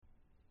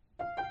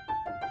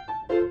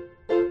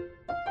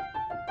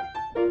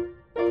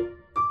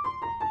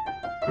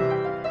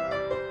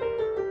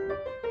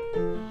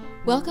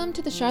Welcome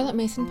to the Charlotte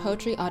Mason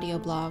Poetry audio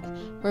blog,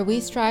 where we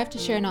strive to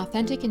share an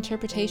authentic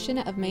interpretation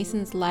of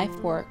Mason's life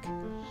work.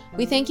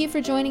 We thank you for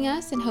joining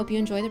us and hope you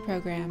enjoy the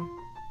program.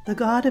 The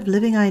God of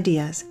Living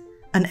Ideas,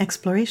 an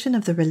exploration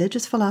of the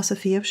religious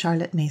philosophy of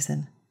Charlotte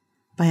Mason,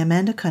 by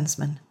Amanda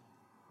Kunzman.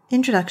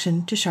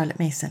 Introduction to Charlotte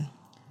Mason.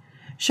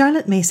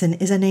 Charlotte Mason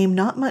is a name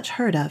not much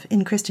heard of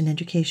in Christian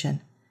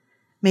education.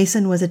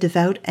 Mason was a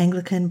devout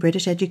Anglican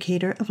British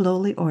educator of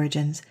lowly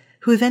origins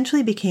who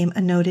eventually became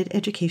a noted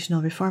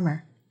educational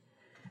reformer.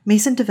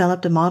 Mason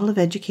developed a model of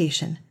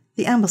education,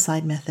 the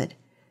Ambleside method,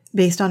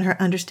 based on her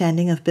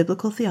understanding of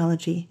biblical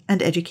theology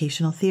and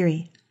educational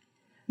theory.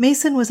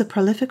 Mason was a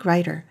prolific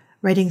writer,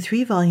 writing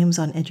 3 volumes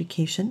on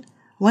education,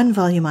 1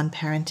 volume on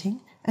parenting,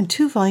 and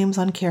 2 volumes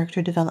on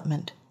character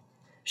development.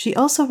 She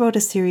also wrote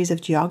a series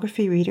of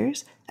geography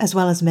readers, as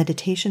well as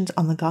meditations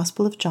on the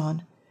Gospel of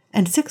John,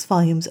 and 6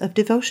 volumes of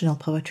devotional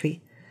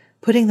poetry,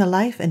 putting the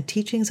life and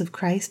teachings of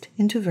Christ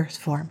into verse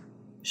form.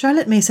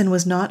 Charlotte Mason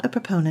was not a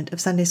proponent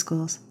of Sunday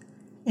schools.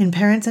 In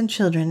Parents and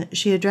Children,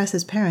 she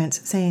addresses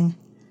parents, saying,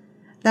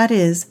 "That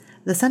is,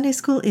 the Sunday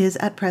school is,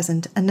 at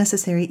present, a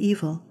necessary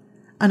evil,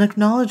 an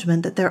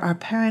acknowledgement that there are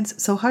parents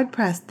so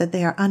hard-pressed that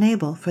they are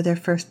unable for their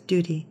first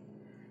duty.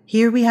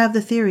 Here we have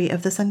the theory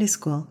of the Sunday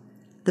school.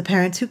 The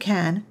parents who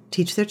can,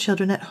 teach their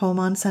children at home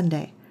on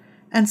Sunday,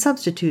 and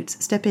substitutes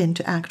step in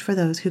to act for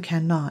those who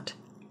cannot."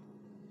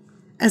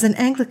 As an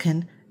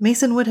Anglican,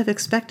 Mason would have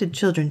expected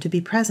children to be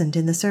present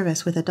in the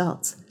service with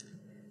adults.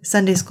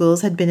 Sunday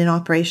schools had been in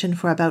operation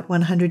for about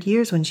 100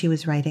 years when she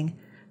was writing,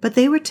 but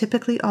they were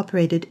typically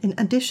operated in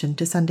addition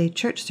to Sunday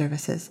church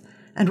services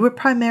and were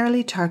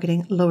primarily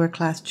targeting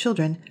lower-class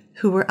children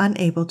who were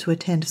unable to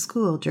attend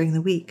school during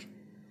the week.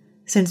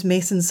 Since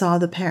Mason saw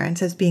the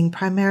parents as being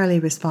primarily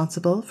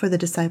responsible for the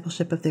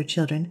discipleship of their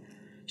children,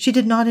 she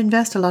did not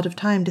invest a lot of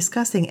time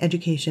discussing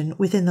education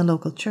within the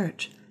local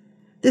church.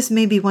 This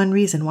may be one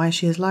reason why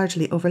she is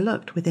largely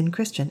overlooked within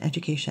Christian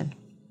education.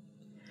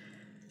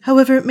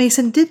 However,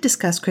 Mason did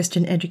discuss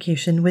Christian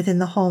education within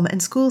the home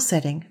and school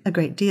setting a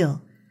great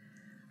deal.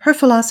 Her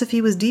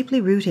philosophy was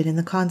deeply rooted in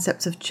the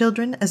concepts of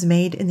children as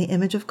made in the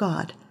image of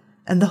God,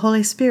 and the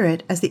Holy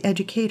Spirit as the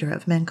educator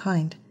of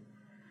mankind.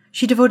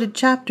 She devoted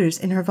chapters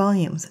in her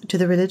volumes to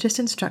the religious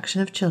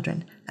instruction of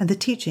children and the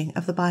teaching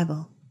of the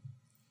Bible.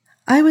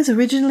 I was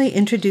originally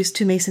introduced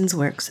to Mason's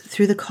works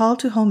through the Call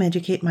to Home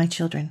Educate My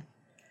Children.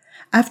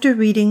 After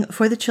reading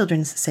For the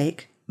Children's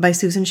Sake by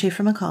Susan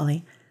Schaeffer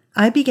Macaulay,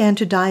 I began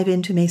to dive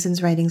into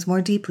Mason's writings more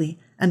deeply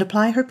and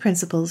apply her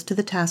principles to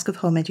the task of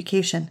home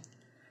education.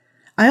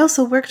 I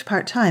also worked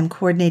part-time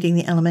coordinating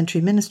the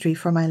elementary ministry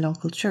for my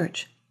local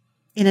church.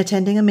 In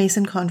attending a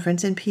Mason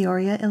conference in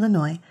Peoria,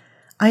 Illinois,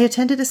 I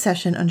attended a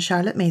session on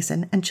Charlotte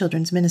Mason and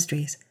children's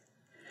ministries.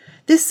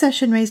 This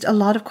session raised a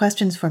lot of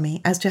questions for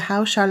me as to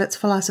how Charlotte's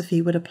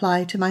philosophy would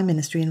apply to my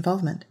ministry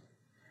involvement.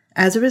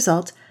 As a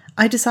result,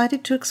 I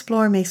decided to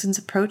explore Mason's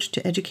approach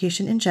to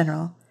education in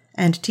general,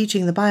 and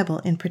teaching the Bible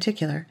in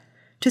particular,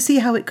 to see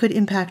how it could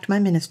impact my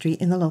ministry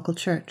in the local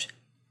church.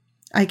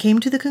 I came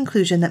to the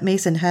conclusion that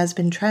Mason has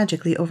been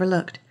tragically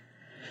overlooked.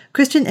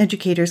 Christian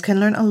educators can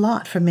learn a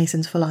lot from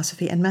Mason's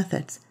philosophy and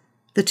methods.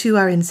 The two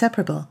are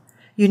inseparable.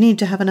 You need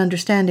to have an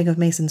understanding of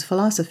Mason's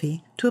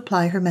philosophy to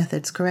apply her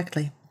methods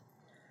correctly.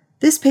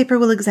 This paper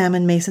will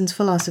examine Mason's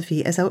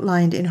philosophy as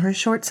outlined in her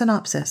short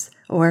synopsis,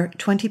 or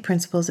 20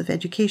 Principles of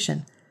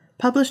Education,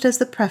 published as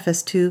the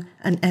preface to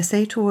An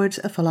Essay Towards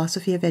a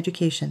Philosophy of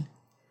Education.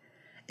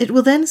 It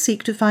will then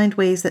seek to find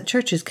ways that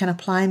churches can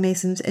apply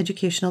Mason's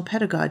educational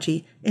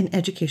pedagogy in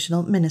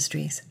educational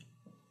ministries.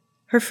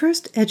 Her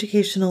first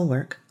educational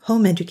work,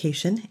 Home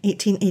Education,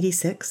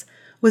 1886,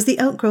 was the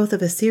outgrowth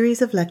of a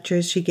series of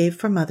lectures she gave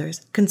for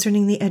mothers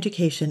concerning the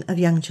education of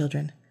young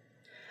children.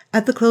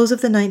 At the close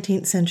of the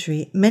 19th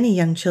century, many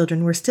young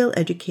children were still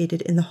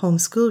educated in the home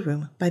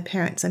schoolroom by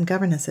parents and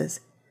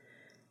governesses.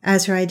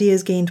 As her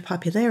ideas gained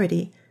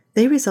popularity,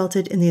 they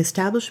resulted in the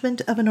establishment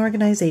of an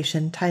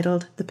organization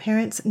titled the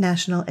Parents'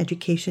 National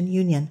Education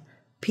Union,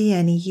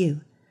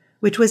 PNEU,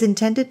 which was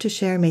intended to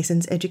share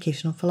Mason's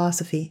educational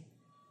philosophy.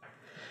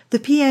 The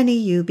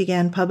PNEU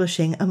began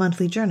publishing a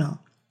monthly journal,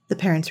 the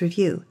Parents'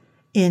 Review,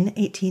 in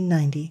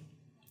 1890.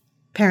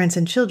 Parents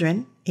and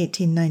Children,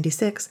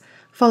 1896,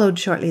 followed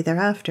shortly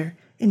thereafter,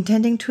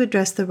 intending to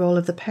address the role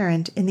of the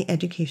parent in the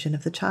education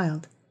of the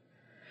child.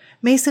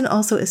 Mason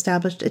also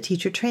established a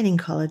teacher training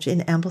college in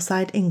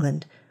Ambleside,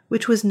 England,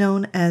 which was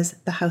known as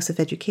the House of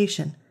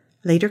Education,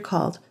 later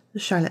called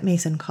the Charlotte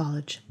Mason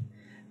College.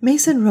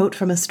 Mason wrote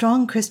from a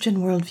strong Christian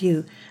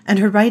worldview, and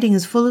her writing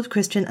is full of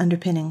Christian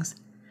underpinnings.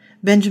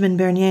 Benjamin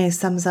Bernier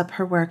sums up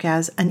her work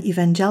as an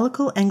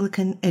evangelical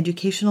Anglican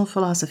educational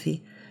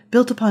philosophy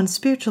built upon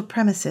spiritual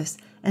premises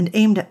and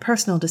aimed at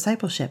personal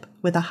discipleship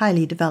with a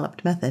highly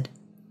developed method.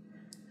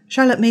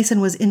 Charlotte Mason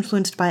was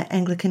influenced by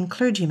Anglican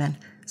clergymen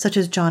such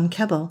as John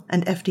Keble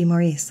and F.D.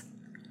 Maurice.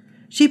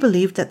 She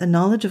believed that the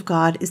knowledge of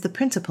God is the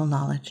principal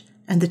knowledge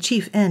and the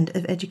chief end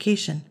of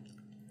education.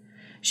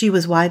 She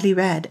was widely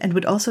read and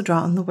would also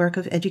draw on the work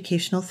of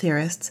educational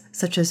theorists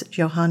such as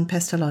Johann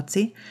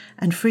Pestalozzi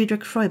and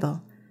Friedrich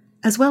Froebel,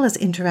 as well as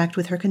interact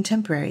with her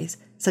contemporaries,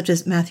 such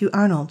as Matthew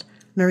Arnold,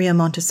 Maria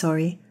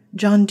Montessori,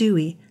 John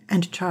Dewey,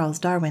 and Charles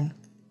Darwin.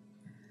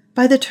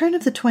 By the turn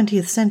of the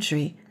 20th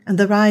century and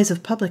the rise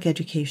of public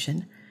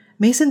education,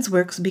 Mason's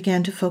works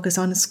began to focus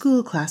on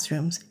school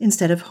classrooms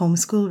instead of home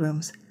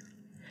schoolrooms.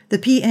 The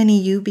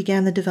PNEU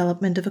began the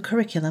development of a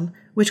curriculum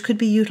which could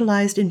be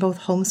utilized in both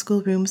home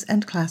schoolrooms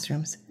and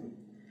classrooms.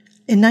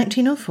 In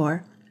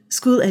 1904,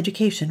 School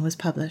Education was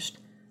published,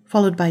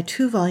 followed by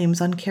 2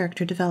 volumes on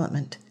character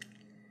development.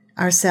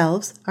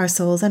 Ourselves, Our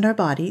Souls, and Our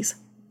Bodies,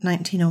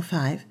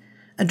 1905,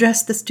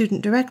 addressed the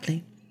student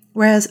directly,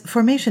 whereas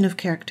Formation of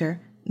Character,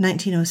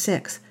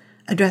 1906,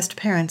 addressed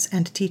parents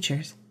and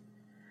teachers.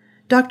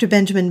 Dr.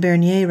 Benjamin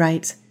Bernier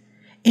writes,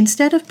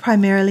 "Instead of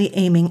primarily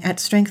aiming at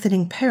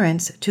strengthening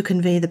parents to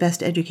convey the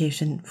best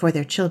education for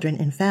their children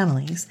in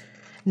families,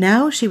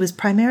 now she was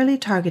primarily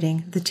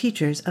targeting the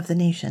teachers of the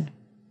nation."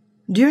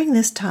 During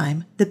this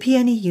time, the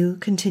PNEU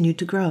continued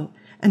to grow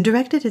and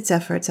directed its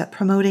efforts at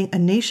promoting a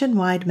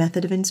nationwide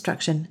method of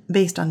instruction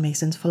based on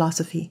Mason's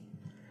philosophy.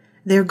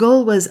 Their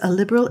goal was a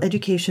liberal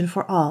education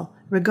for all,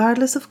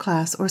 regardless of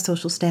class or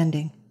social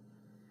standing.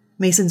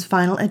 Mason's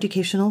final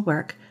educational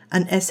work,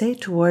 An Essay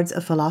Towards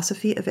a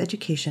Philosophy of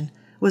Education,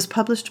 was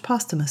published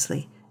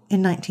posthumously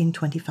in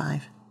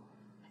 1925.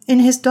 In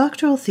his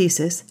doctoral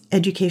thesis,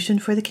 Education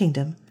for the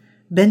Kingdom,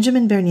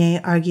 Benjamin Bernier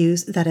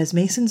argues that as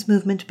Mason's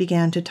movement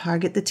began to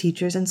target the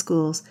teachers and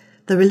schools,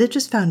 the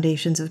religious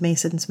foundations of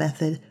Mason's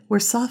method were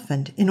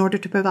softened in order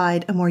to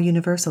provide a more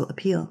universal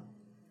appeal.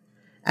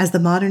 As the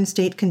modern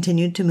state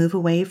continued to move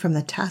away from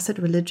the tacit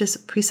religious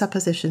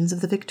presuppositions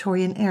of the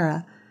Victorian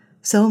era,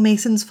 so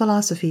Mason's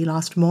philosophy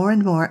lost more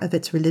and more of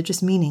its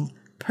religious meaning,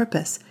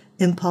 purpose,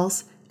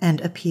 impulse,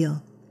 and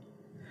appeal.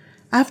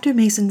 After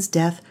Mason's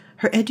death,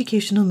 her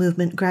educational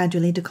movement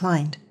gradually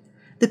declined.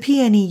 The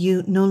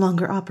PNEU no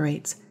longer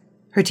operates.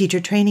 Her teacher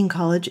training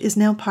college is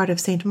now part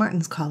of St.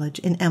 Martin's College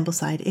in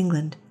Ambleside,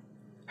 England.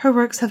 Her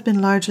works have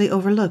been largely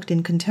overlooked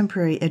in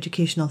contemporary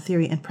educational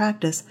theory and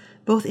practice,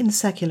 both in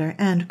secular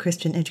and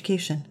Christian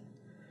education.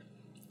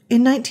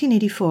 In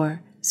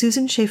 1984,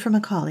 Susan Schaeffer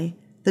Macaulay,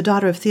 the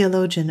daughter of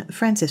theologian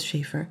Francis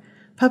Schaeffer,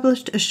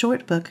 published a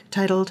short book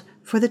titled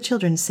For the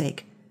Children's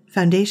Sake,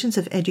 Foundations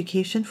of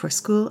Education for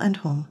School and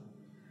Home.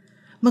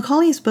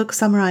 Macaulay's book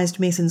summarized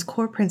Mason's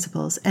core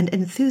principles and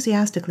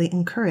enthusiastically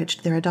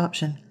encouraged their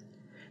adoption.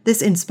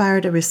 This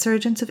inspired a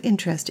resurgence of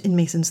interest in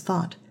Mason's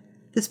thought.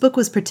 This book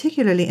was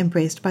particularly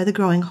embraced by the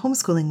growing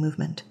homeschooling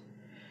movement.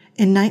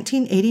 In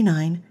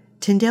 1989,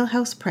 Tyndale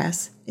House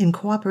Press, in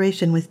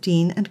cooperation with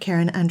Dean and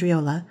Karen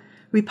Andriola,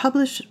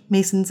 republished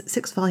Mason's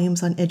 6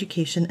 volumes on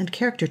education and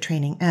character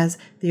training as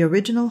the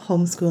original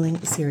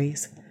homeschooling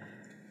series.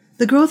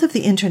 The growth of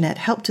the Internet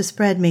helped to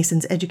spread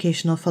Mason's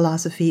educational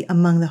philosophy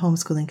among the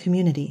homeschooling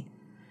community.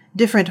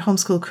 Different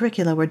homeschool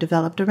curricula were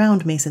developed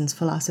around Mason's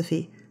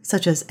philosophy,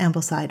 such as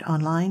Ambleside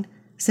Online,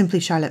 Simply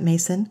Charlotte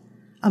Mason,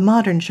 A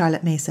Modern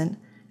Charlotte Mason,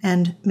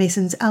 and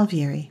Mason's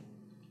Alviary.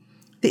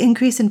 The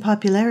increase in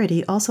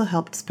popularity also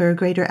helped spur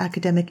greater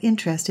academic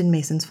interest in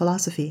Mason's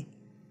philosophy.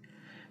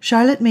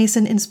 Charlotte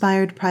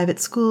Mason-inspired private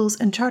schools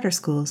and charter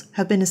schools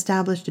have been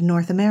established in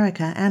North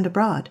America and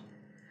abroad.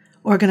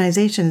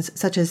 Organizations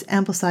such as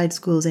Ambleside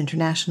Schools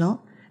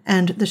International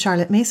and the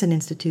Charlotte Mason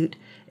Institute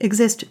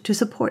exist to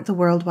support the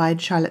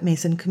worldwide Charlotte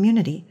Mason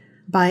community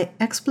by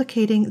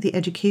explicating the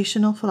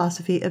educational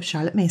philosophy of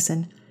Charlotte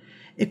Mason,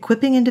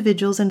 equipping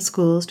individuals and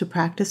schools to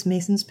practice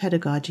Mason's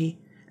pedagogy,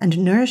 and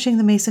nourishing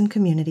the Mason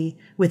community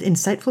with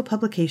insightful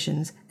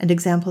publications and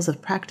examples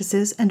of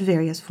practices and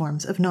various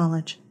forms of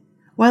knowledge.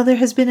 While there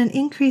has been an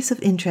increase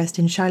of interest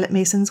in Charlotte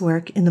Mason's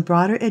work in the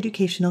broader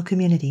educational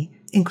community,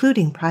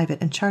 including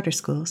private and charter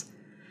schools,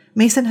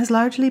 Mason has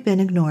largely been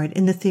ignored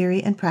in the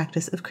theory and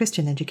practice of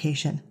Christian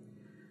education.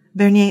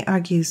 Bernier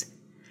argues,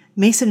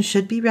 Mason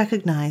should be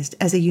recognized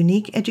as a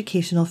unique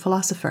educational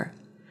philosopher,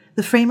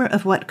 the framer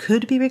of what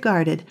could be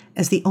regarded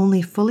as the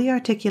only fully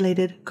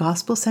articulated,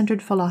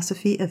 gospel-centered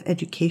philosophy of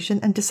education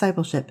and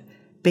discipleship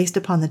based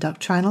upon the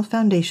doctrinal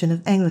foundation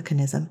of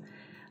Anglicanism,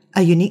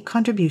 a unique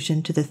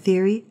contribution to the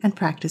theory and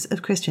practice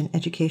of Christian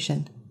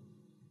education.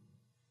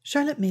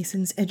 Charlotte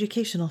Mason's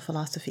educational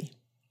philosophy,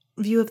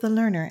 view of the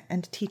learner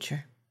and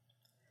teacher.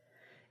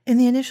 In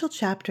the initial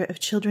chapter of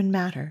Children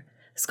Matter,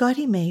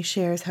 Scotty May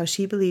shares how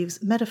she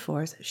believes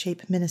metaphors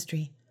shape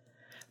ministry.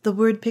 The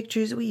word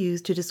pictures we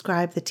use to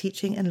describe the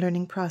teaching and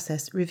learning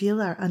process reveal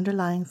our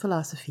underlying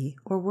philosophy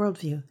or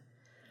worldview.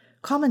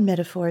 Common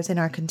metaphors in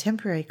our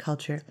contemporary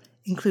culture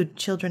include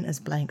children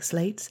as blank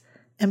slates,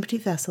 empty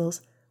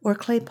vessels, or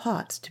clay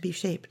pots to be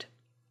shaped.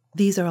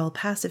 These are all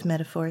passive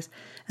metaphors,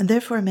 and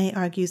therefore May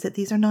argues that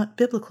these are not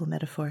biblical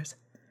metaphors.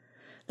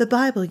 The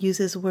Bible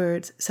uses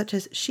words such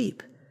as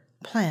sheep,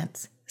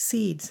 plants,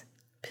 seeds,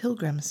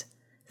 pilgrims,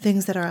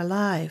 things that are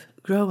alive,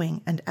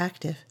 growing, and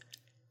active.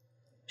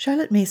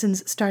 Charlotte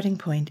Mason's starting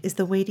point is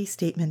the weighty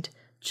statement,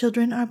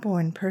 "Children are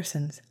born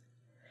persons."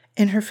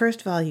 In her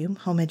first volume,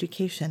 Home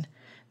Education,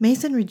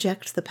 Mason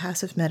rejects the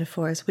passive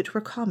metaphors which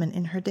were common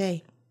in her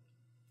day.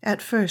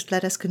 At first,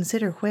 let us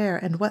consider where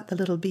and what the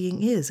little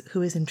being is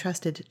who is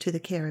entrusted to the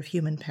care of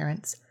human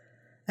parents.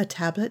 A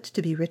tablet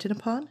to be written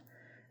upon?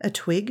 A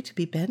twig to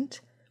be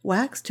bent?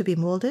 Wax to be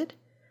molded?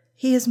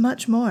 He is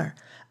much more,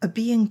 a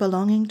being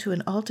belonging to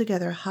an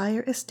altogether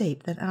higher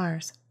estate than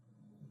ours.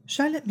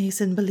 Charlotte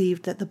Mason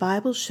believed that the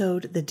Bible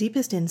showed the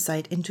deepest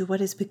insight into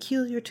what is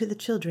peculiar to the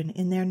children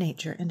in their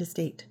nature and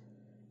estate.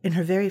 In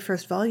her very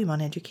first volume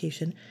on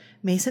education,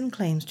 Mason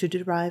claims to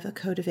derive a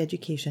code of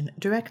education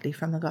directly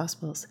from the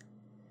Gospels.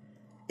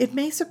 It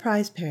may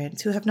surprise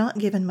parents who have not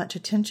given much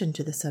attention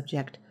to the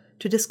subject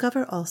to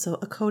discover also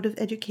a code of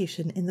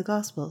education in the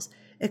Gospels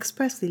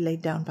expressly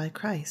laid down by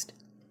Christ.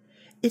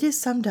 It is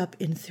summed up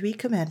in 3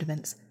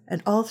 commandments,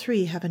 and all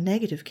 3 have a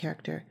negative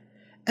character,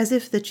 as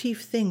if the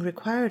chief thing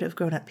required of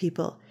grown-up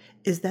people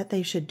is that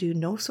they should do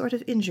no sort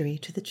of injury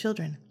to the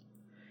children.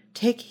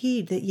 Take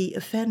heed that ye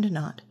offend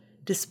not,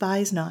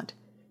 despise not,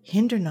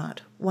 hinder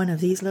not one of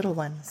these little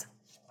ones.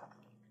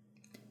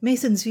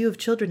 Mason's view of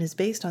children is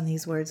based on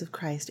these words of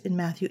Christ in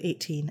Matthew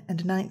 18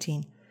 and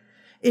 19.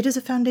 It is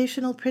a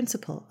foundational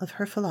principle of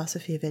her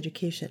philosophy of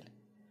education.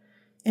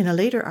 In a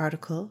later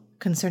article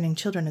concerning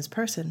children as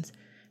persons,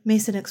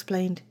 Mason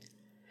explained,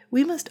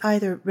 "We must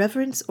either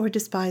reverence or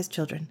despise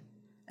children,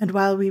 and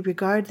while we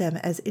regard them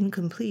as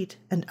incomplete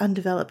and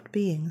undeveloped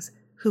beings,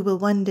 who will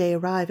one day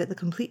arrive at the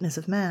completeness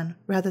of man,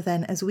 rather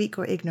than as weak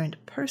or ignorant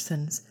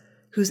persons,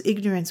 whose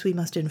ignorance we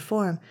must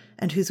inform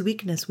and whose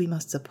weakness we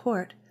must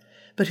support,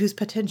 but whose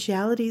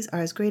potentialities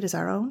are as great as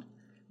our own,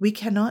 we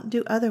cannot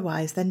do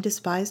otherwise than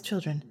despise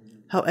children,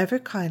 however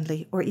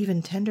kindly or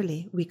even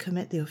tenderly we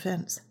commit the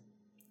offense."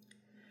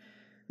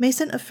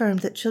 Mason affirmed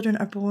that children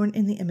are born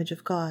in the image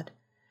of God.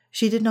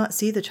 She did not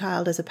see the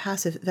child as a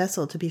passive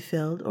vessel to be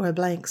filled or a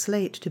blank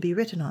slate to be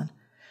written on,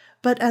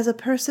 but as a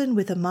person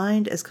with a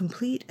mind as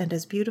complete and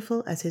as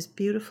beautiful as his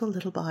beautiful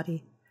little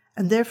body,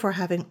 and therefore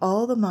having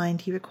all the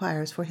mind he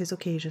requires for his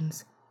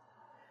occasions.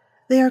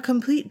 They are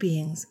complete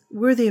beings,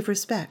 worthy of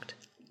respect.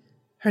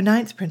 Her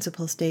 9th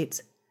principle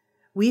states,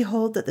 "We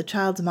hold that the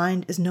child's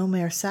mind is no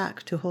mere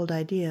sack to hold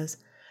ideas,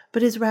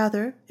 but is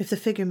rather, if the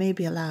figure may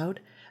be allowed,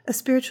 a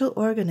spiritual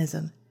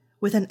organism,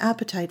 with an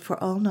appetite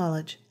for all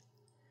knowledge."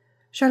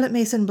 Charlotte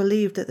Mason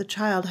believed that the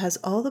child has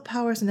all the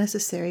powers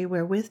necessary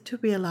wherewith to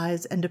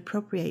realize and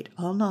appropriate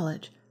all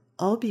knowledge,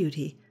 all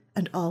beauty,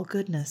 and all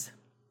goodness.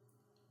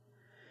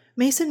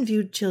 Mason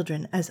viewed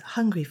children as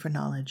hungry for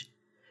knowledge.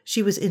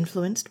 She was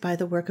influenced by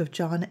the work of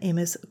John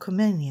Amos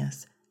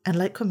Comenius, and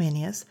like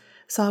Comenius,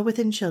 saw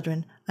within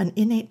children an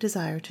innate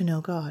desire to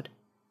know God.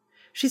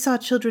 She saw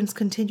children's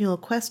continual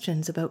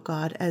questions about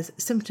God as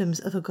symptoms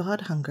of a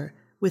God hunger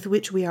with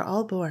which we are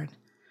all born,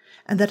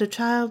 and that a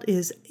child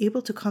is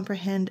able to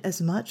comprehend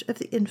as much of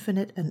the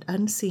infinite and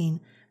unseen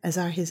as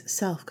are his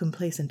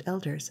self-complacent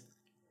elders.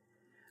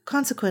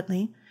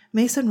 Consequently,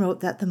 Mason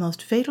wrote that the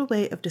most fatal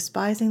way of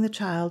despising the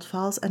child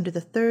falls under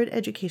the 3rd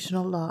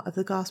educational law of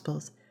the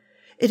Gospels.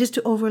 It is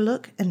to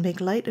overlook and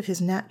make light of his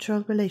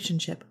natural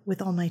relationship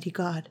with Almighty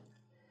God.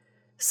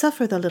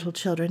 "Suffer the little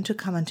children to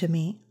come unto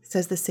me,"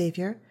 says the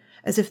Savior,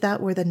 as if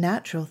that were the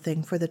natural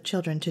thing for the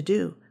children to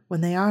do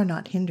when they are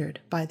not hindered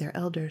by their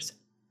elders.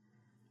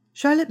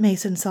 Charlotte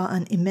Mason saw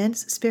an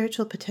immense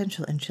spiritual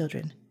potential in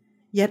children,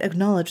 yet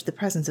acknowledged the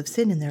presence of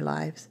sin in their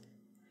lives.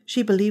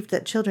 She believed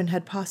that children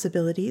had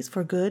possibilities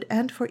for good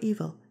and for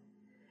evil.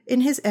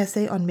 In his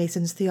essay on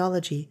Mason's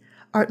theology,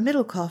 Art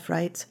Middlecoff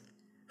writes,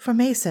 "For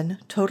Mason,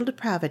 total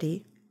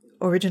depravity,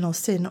 original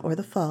sin or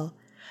the fall,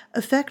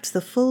 affects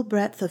the full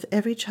breadth of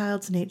every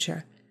child's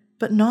nature,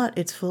 but not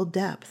its full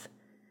depth.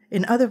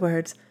 In other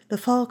words, the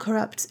fall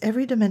corrupts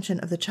every dimension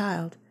of the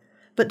child,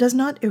 but does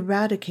not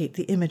eradicate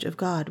the image of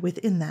God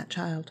within that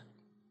child."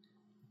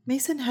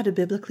 Mason had a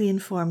biblically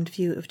informed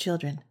view of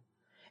children.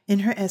 In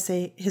her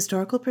essay,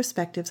 Historical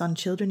Perspectives on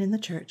Children in the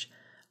Church,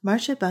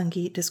 Marcia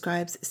Bungay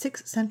describes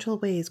 6 central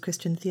ways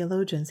Christian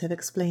theologians have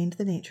explained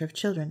the nature of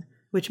children,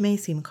 which may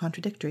seem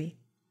contradictory.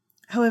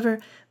 However,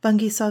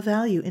 Bungay saw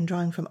value in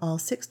drawing from all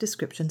 6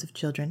 descriptions of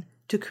children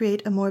to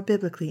create a more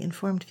biblically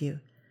informed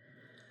view.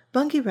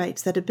 Bungay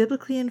writes that a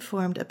biblically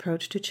informed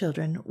approach to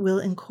children will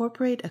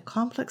incorporate a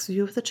complex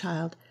view of the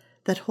child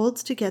that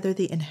holds together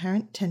the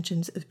inherent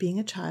tensions of being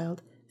a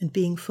child and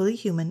being fully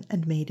human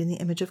and made in the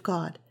image of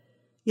God,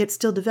 yet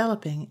still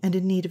developing and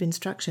in need of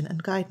instruction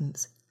and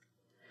guidance.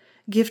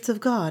 Gifts of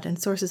God and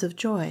sources of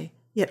joy,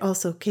 yet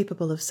also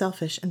capable of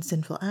selfish and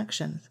sinful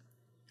actions.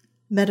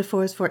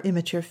 Metaphors for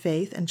immature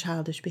faith and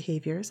childish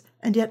behaviors,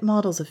 and yet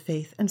models of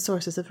faith and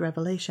sources of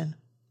revelation.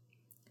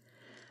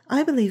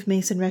 I believe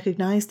Mason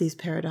recognized these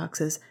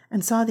paradoxes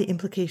and saw the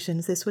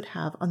implications this would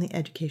have on the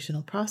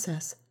educational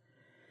process.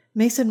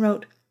 Mason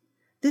wrote,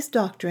 "This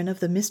doctrine of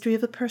the mystery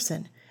of a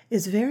person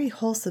is very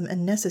wholesome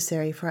and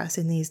necessary for us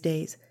in these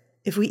days.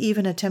 If we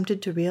even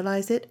attempted to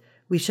realize it,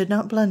 we should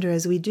not blunder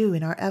as we do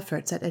in our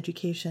efforts at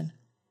education."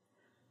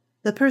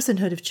 The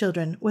personhood of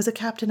children was a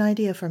captain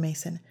idea for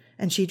Mason,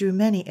 and she drew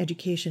many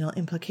educational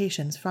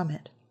implications from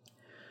it.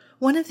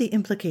 One of the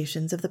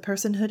implications of the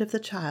personhood of the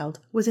child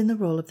was in the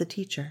role of the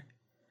teacher.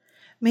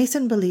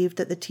 Mason believed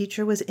that the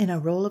teacher was in a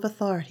role of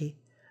authority,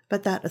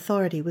 but that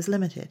authority was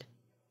limited.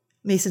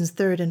 Mason's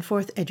third and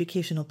fourth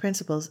educational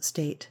principles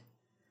state,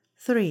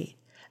 3.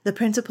 The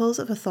principles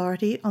of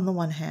authority on the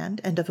one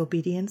hand and of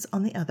obedience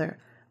on the other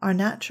are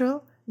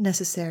natural,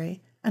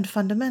 necessary, and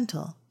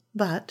fundamental,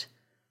 but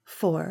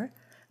 4.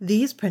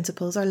 These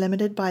principles are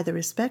limited by the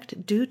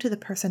respect due to the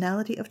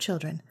personality of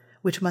children,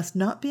 which must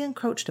not be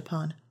encroached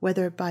upon,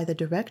 whether by the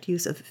direct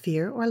use of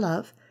fear or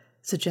love,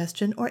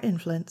 suggestion or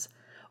influence,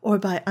 or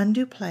by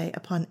undue play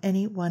upon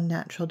any one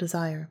natural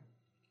desire.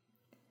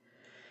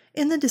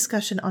 In the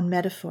discussion on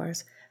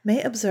metaphors,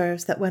 May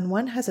observes that when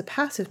one has a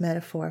passive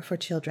metaphor for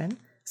children,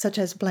 such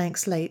as blank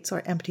slates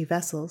or empty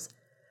vessels,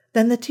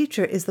 then the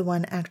teacher is the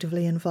one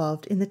actively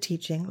involved in the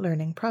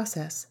teaching-learning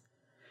process.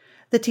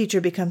 The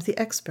teacher becomes the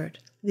expert,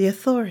 the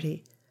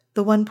authority,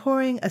 the one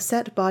pouring a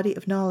set body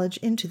of knowledge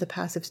into the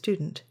passive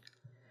student.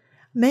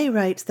 May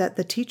writes that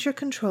the teacher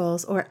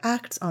controls or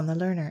acts on the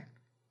learner.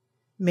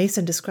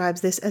 Mason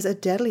describes this as a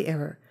deadly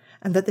error,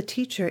 and that the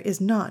teacher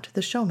is not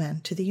the showman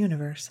to the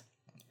universe.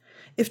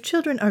 If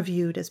children are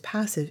viewed as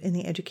passive in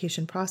the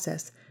education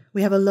process,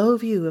 we have a low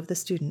view of the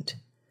student.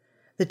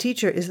 The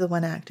teacher is the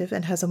one active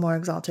and has a more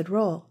exalted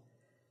role.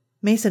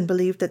 Mason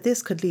believed that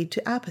this could lead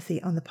to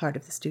apathy on the part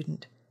of the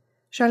student.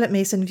 Charlotte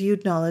Mason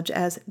viewed knowledge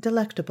as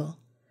delectable.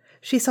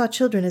 She saw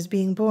children as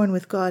being born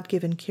with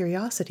God-given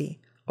curiosity,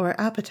 or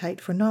appetite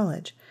for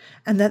knowledge,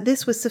 and that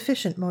this was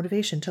sufficient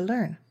motivation to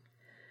learn.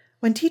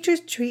 When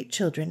teachers treat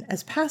children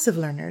as passive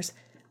learners,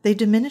 they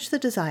diminish the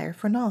desire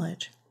for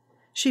knowledge.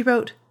 She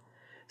wrote,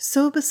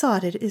 "So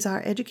besotted is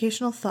our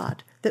educational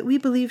thought that we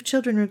believe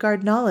children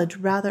regard knowledge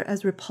rather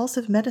as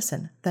repulsive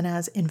medicine than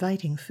as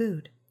inviting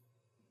food."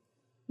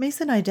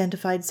 Mason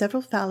identified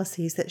several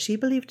fallacies that she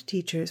believed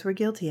teachers were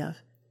guilty of.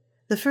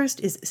 The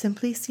first is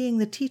simply seeing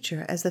the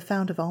teacher as the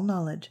fount of all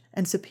knowledge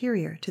and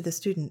superior to the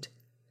student.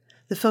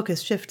 The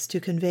focus shifts to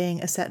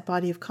conveying a set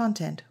body of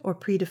content or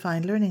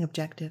predefined learning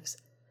objectives.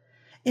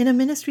 In a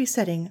ministry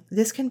setting,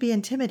 this can be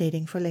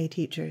intimidating for lay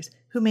teachers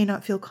who may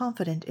not feel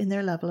confident in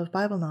their level of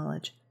Bible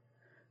knowledge.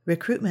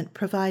 Recruitment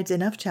provides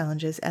enough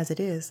challenges as it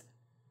is.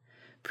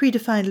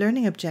 Predefined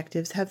learning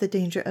objectives have the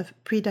danger of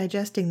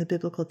predigesting the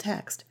biblical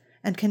text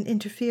and can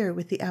interfere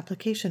with the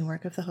application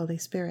work of the Holy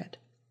Spirit.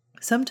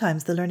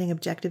 Sometimes the learning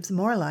objectives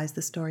moralize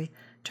the story,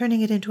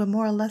 turning it into a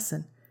moral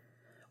lesson.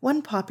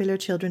 One popular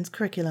children's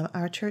curriculum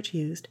our church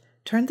used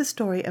turned the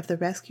story of the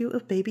rescue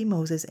of baby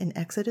Moses in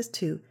Exodus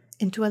 2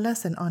 into a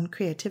lesson on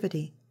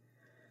creativity.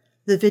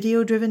 The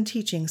video-driven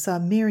teaching saw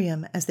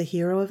Miriam as the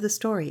hero of the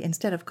story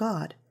instead of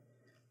God.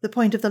 The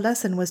point of the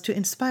lesson was to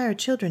inspire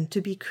children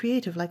to be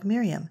creative like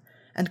Miriam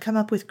and come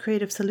up with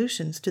creative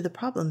solutions to the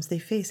problems they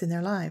face in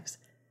their lives.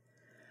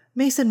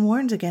 Mason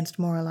warns against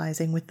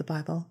moralizing with the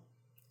Bible.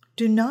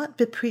 Do not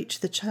bepreach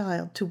the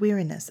child to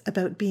weariness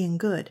about being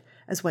good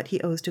as what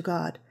he owes to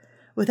God,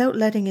 without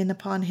letting in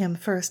upon him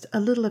first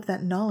a little of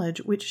that knowledge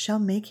which shall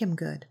make him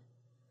good.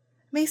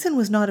 Mason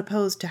was not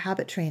opposed to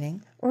habit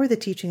training or the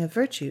teaching of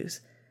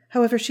virtues.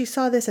 However, she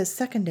saw this as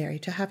secondary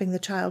to having the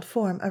child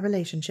form a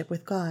relationship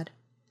with God.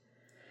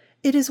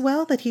 It is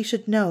well that he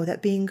should know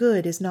that being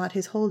good is not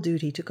his whole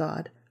duty to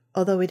God,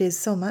 although it is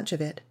so much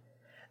of it,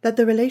 that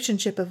the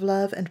relationship of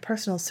love and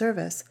personal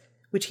service,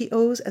 which he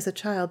owes as a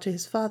child to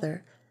his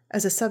father,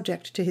 as a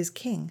subject to his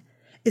king,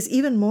 is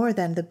even more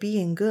than the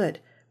being good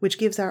which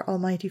gives our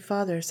Almighty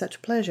Father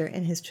such pleasure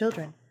in his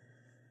children.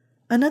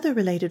 Another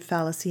related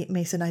fallacy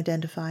Mason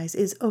identifies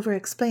is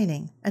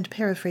over-explaining and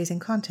paraphrasing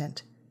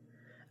content.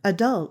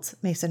 Adults,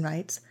 Mason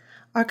writes,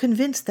 are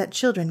convinced that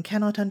children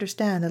cannot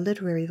understand a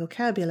literary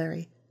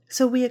vocabulary,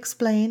 so we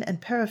explain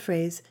and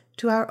paraphrase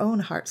to our own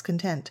heart's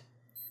content.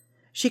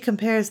 She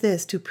compares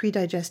this to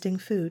predigesting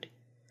food.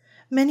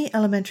 Many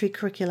elementary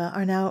curricula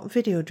are now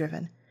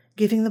video-driven,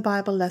 giving the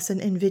Bible lesson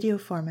in video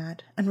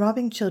format and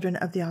robbing children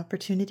of the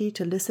opportunity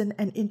to listen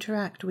and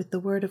interact with the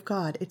Word of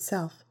God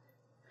itself.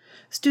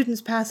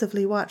 Students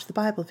passively watch the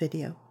Bible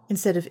video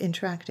instead of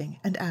interacting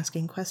and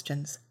asking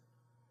questions.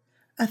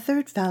 A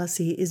third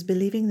fallacy is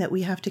believing that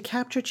we have to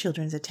capture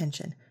children's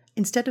attention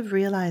instead of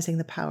realizing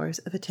the powers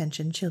of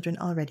attention children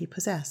already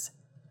possess.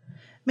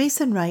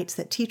 Mason writes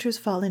that teachers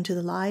fall into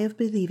the lie of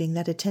believing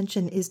that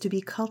attention is to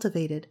be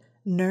cultivated,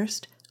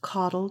 nursed,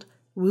 coddled,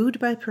 wooed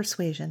by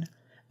persuasion,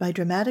 by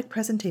dramatic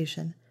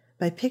presentation,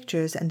 by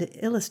pictures and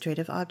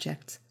illustrative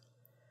objects.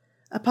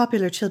 A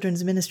popular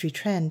children's ministry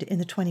trend in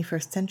the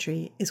 21st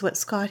century is what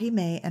Scotty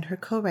May and her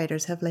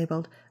co-writers have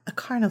labeled a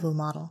carnival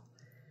model.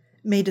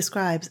 May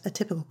describes a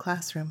typical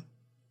classroom.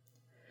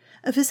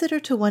 A visitor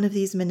to one of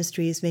these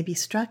ministries may be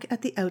struck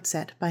at the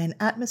outset by an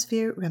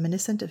atmosphere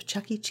reminiscent of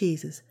Chuck E.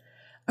 Cheese's,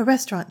 a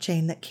restaurant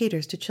chain that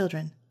caters to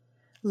children.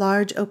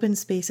 Large open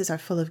spaces are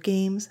full of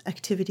games,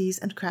 activities,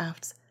 and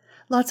crafts.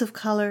 Lots of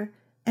color,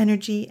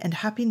 energy, and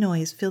happy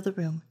noise fill the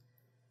room.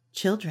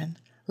 Children,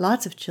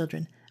 lots of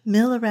children,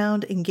 mill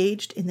around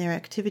engaged in their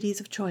activities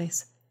of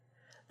choice.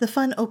 The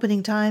fun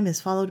opening time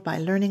is followed by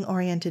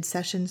learning-oriented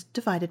sessions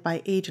divided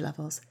by age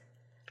levels.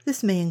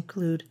 This may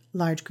include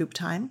large group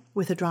time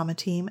with a drama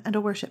team and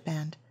a worship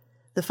band.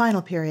 The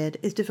final period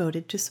is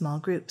devoted to small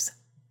groups.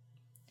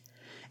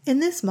 In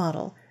this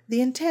model, The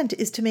intent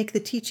is to make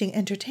the teaching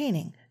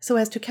entertaining so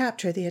as to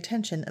capture the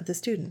attention of the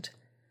student.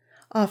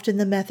 Often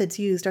the methods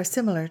used are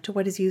similar to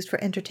what is used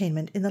for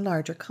entertainment in the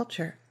larger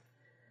culture.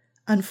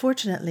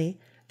 Unfortunately,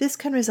 this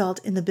can result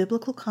in the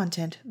biblical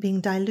content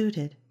being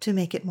diluted to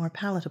make it more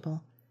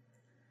palatable.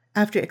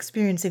 After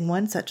experiencing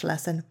one such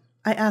lesson,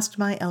 I asked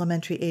my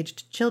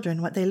elementary-aged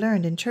children what they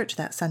learned in church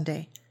that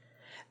Sunday.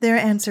 Their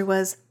answer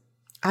was,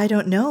 "I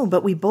don't know,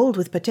 but we bowled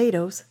with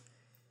potatoes."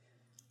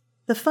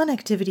 The fun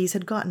activities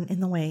had gotten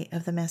in the way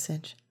of the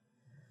message.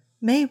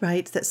 May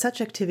writes that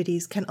such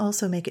activities can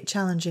also make it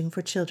challenging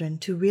for children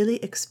to really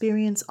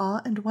experience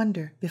awe and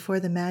wonder before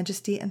the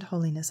majesty and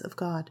holiness of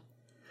God.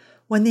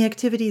 When the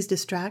activities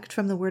distract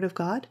from the Word of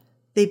God,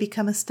 they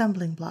become a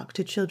stumbling block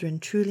to children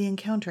truly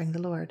encountering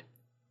the Lord.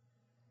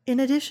 In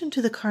addition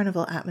to the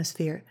carnival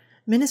atmosphere,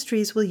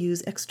 ministries will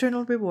use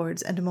external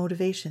rewards and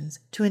motivations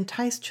to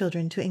entice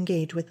children to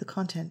engage with the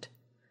content.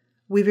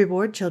 We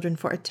reward children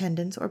for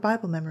attendance or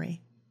Bible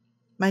memory.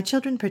 My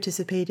children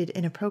participated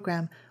in a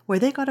program where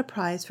they got a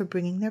prize for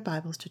bringing their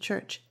Bibles to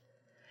church.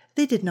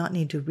 They did not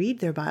need to read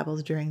their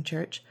Bibles during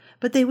church,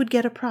 but they would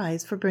get a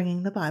prize for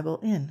bringing the Bible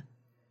in.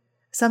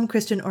 Some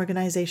Christian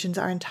organizations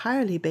are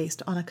entirely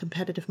based on a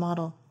competitive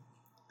model.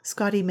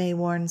 Scotty May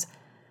warns,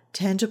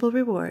 "Tangible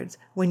rewards,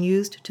 when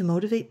used to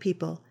motivate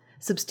people,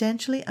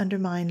 substantially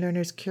undermine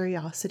learners'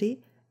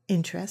 curiosity,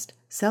 interest,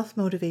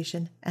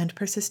 self-motivation, and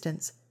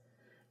persistence.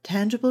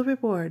 Tangible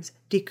rewards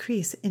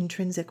decrease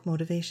intrinsic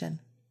motivation."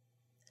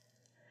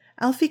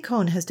 Alfie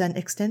Kohn has done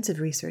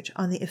extensive research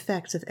on the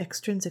effects of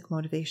extrinsic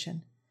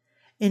motivation.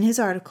 In his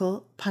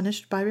article,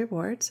 Punished by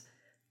Rewards,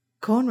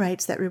 Kohn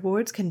writes that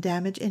rewards can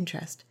damage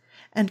interest,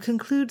 and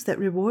concludes that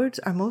rewards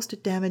are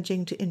most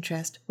damaging to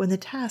interest when the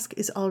task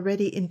is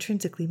already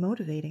intrinsically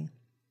motivating.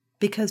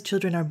 Because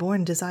children are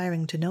born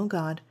desiring to know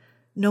God,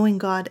 knowing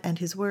God and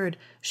His Word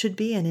should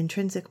be an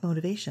intrinsic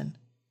motivation.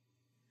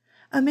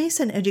 A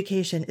Mason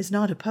education is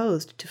not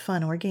opposed to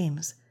fun or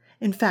games.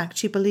 In fact,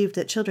 she believed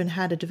that children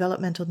had a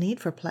developmental need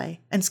for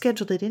play and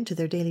scheduled it into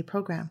their daily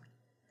program.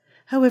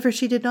 However,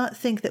 she did not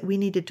think that we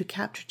needed to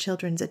capture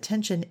children's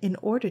attention in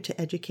order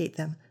to educate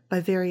them by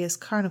various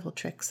carnival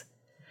tricks.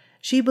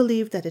 She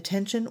believed that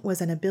attention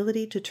was an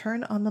ability to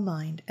turn on the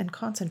mind and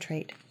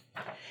concentrate.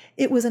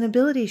 It was an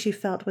ability she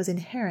felt was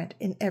inherent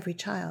in every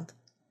child.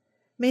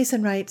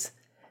 Mason writes,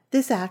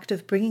 "This act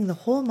of bringing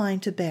the whole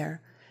mind to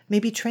bear may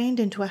be trained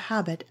into a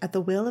habit at the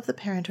will of the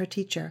parent or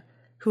teacher,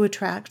 who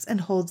attracts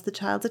and holds the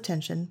child's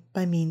attention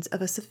by means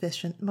of a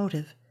sufficient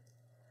motive.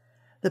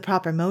 The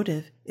proper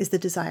motive is the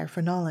desire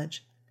for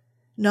knowledge.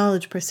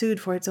 Knowledge pursued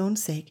for its own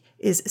sake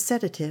is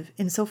sedative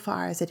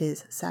insofar as it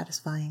is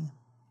satisfying."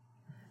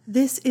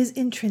 This is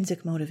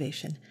intrinsic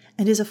motivation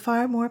and is a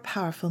far more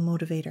powerful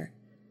motivator.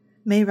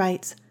 May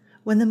writes,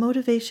 "When the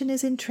motivation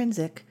is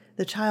intrinsic,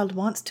 the child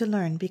wants to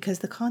learn because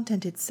the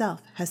content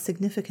itself has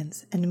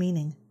significance and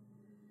meaning.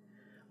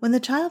 When the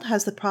child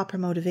has the proper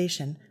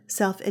motivation,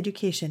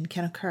 self-education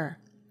can occur.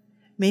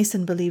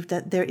 Mason believed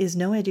that there is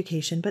no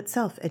education but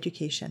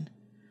self-education.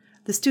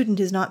 The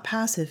student is not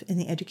passive in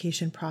the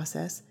education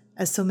process,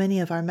 as so many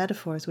of our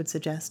metaphors would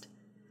suggest.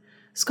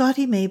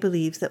 Scotty May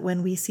believes that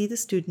when we see the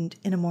student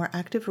in a more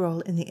active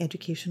role in the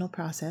educational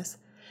process,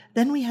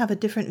 then we have a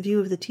different view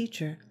of the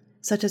teacher,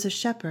 such as a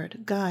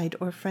shepherd, guide,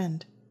 or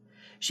friend.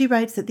 She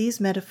writes that these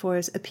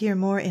metaphors appear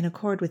more in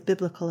accord with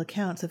biblical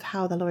accounts of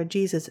how the Lord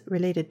Jesus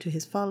related to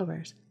his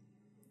followers.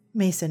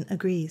 Mason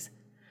agrees.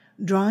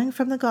 Drawing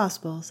from the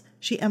Gospels,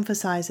 she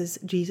emphasizes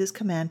Jesus'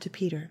 command to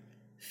Peter,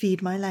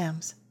 "Feed my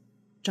lambs,"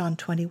 John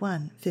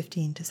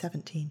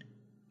 21:15-17.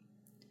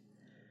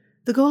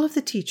 The goal of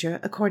the teacher,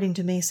 according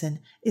to Mason,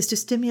 is to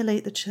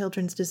stimulate the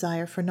children's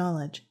desire for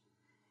knowledge.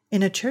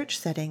 In a church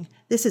setting,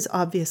 this is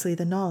obviously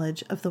the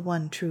knowledge of the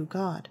one true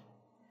God.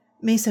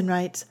 Mason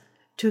writes,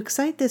 "To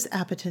excite this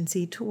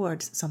appetency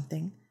towards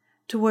something,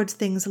 towards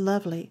things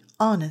lovely,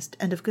 honest,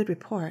 and of good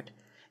report,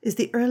 is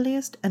the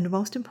earliest and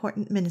most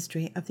important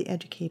ministry of the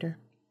educator.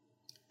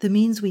 The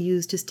means we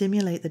use to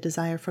stimulate the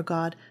desire for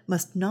God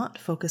must not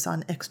focus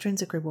on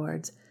extrinsic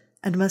rewards,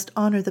 and must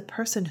honor the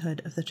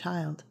personhood of the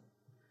child."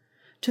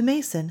 To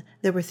Mason,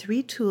 there were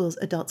 3 tools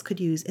adults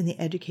could use in the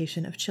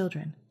education of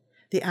children: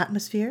 the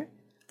atmosphere,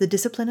 the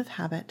discipline of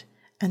habit,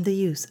 and the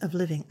use of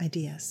living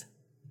ideas.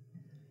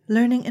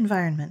 Learning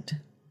environment.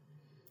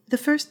 The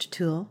first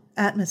tool,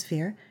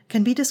 atmosphere,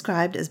 can be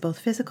described as both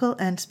physical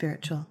and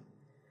spiritual.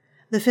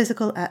 The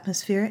physical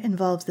atmosphere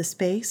involves the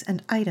space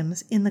and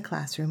items in the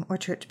classroom or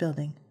church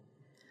building.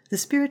 The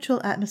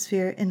spiritual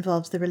atmosphere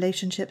involves the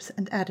relationships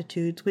and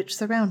attitudes which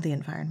surround the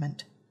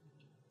environment.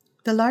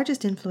 The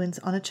largest influence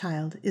on a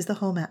child is the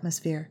home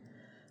atmosphere.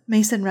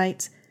 Mason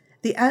writes,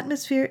 "The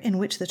atmosphere in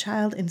which the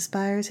child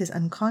inspires his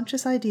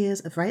unconscious ideas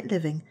of right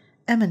living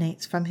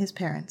emanates from his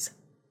parents."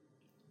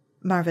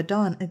 Marva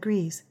Dawn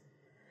agrees.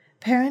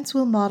 "Parents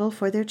will model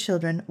for their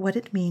children what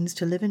it means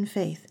to live in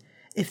faith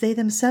if they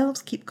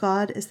themselves keep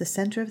God as the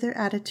center of their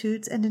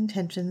attitudes and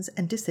intentions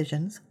and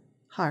decisions,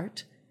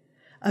 heart,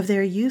 of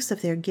their use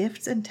of their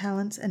gifts and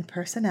talents and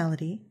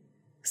personality,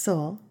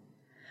 soul,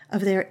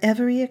 of their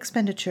every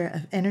expenditure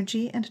of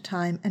energy and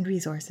time and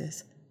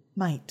resources,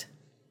 might.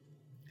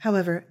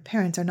 However,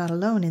 parents are not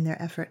alone in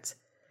their efforts.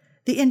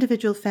 The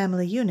individual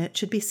family unit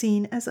should be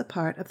seen as a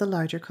part of the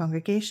larger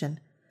congregation.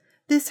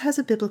 This has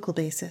a biblical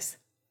basis.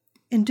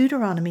 In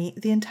Deuteronomy,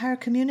 the entire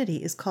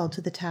community is called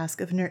to the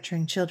task of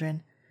nurturing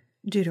children.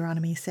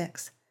 Deuteronomy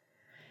 6.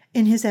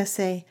 In his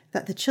essay,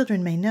 That the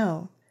Children May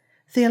Know,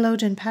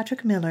 theologian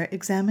Patrick Miller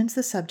examines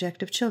the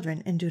subject of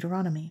children in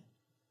Deuteronomy.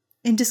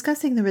 In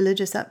discussing the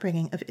religious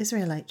upbringing of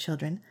Israelite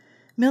children,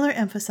 Miller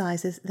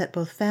emphasizes that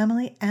both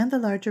family and the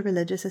larger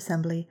religious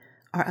assembly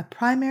are a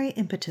primary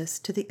impetus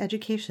to the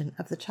education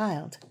of the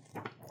child.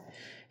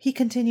 He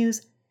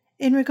continues,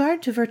 in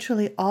regard to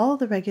virtually all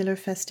the regular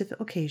festive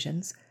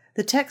occasions,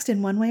 the text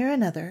in one way or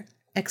another,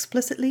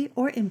 explicitly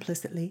or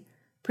implicitly,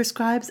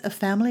 prescribes a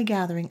family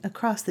gathering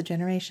across the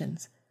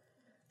generations.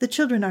 The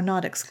children are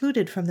not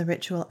excluded from the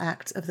ritual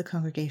acts of the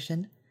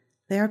congregation.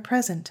 They are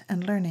present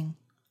and learning.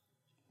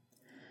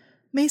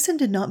 Mason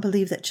did not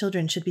believe that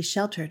children should be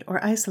sheltered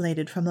or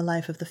isolated from the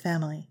life of the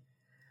family.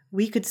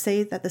 We could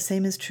say that the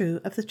same is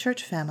true of the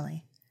church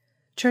family.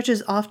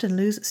 Churches often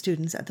lose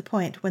students at the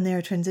point when they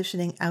are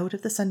transitioning out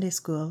of the Sunday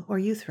school or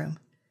youth room.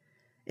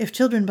 If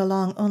children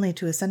belong only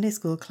to a Sunday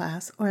school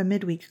class or a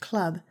midweek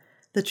club,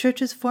 the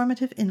church's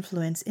formative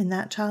influence in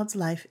that child's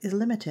life is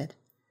limited.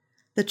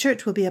 The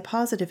church will be a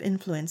positive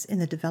influence in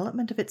the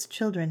development of its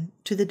children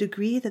to the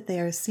degree that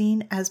they are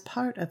seen as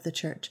part of the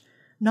church,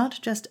 not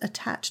just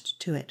attached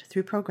to it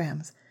through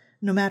programs,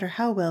 no matter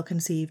how well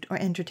conceived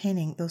or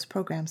entertaining those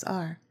programs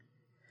are.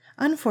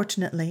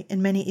 Unfortunately,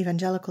 in many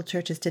evangelical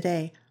churches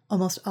today,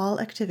 almost all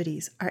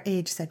activities are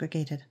age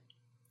segregated.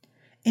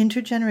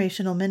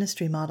 Intergenerational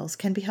ministry models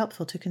can be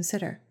helpful to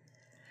consider.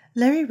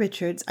 Larry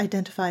Richards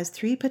identifies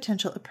 3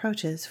 potential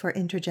approaches for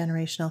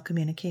intergenerational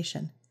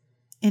communication: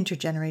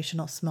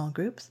 intergenerational small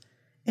groups,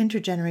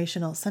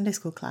 intergenerational Sunday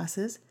school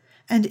classes,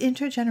 and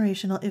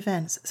intergenerational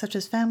events such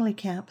as family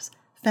camps,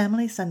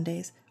 family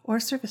Sundays, or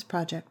service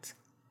projects.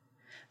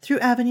 Through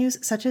avenues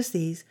such as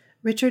these,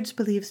 Richards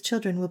believes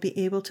children will be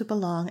able to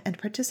belong and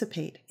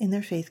participate in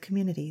their faith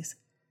communities.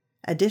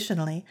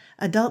 Additionally,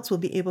 adults will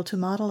be able to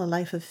model a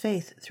life of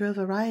faith through a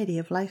variety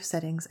of life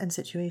settings and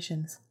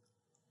situations.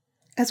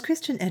 As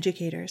Christian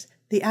educators,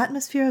 the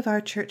atmosphere of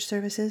our church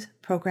services,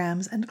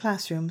 programs, and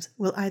classrooms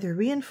will either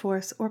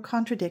reinforce or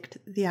contradict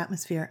the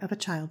atmosphere of a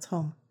child's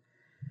home.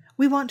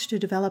 We want to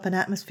develop an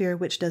atmosphere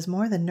which does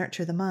more than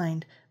nurture the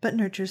mind, but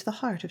nurtures the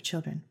heart of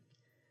children.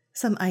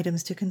 Some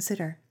items to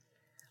consider.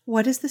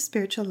 What is the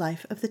spiritual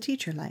life of the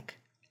teacher like?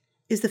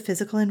 Is the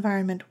physical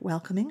environment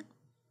welcoming?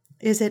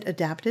 Is it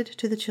adapted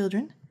to the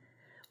children?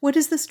 What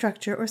is the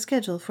structure or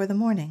schedule for the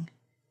morning?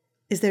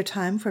 Is there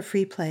time for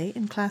free play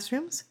in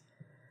classrooms?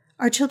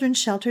 Are children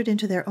sheltered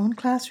into their own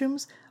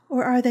classrooms,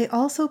 or are they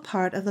also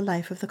part of the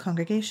life of the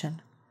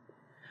congregation?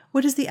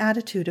 What is the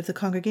attitude of the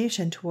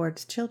congregation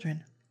towards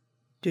children?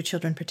 Do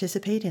children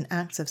participate in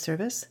acts of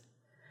service?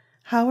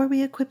 How are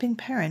we equipping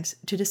parents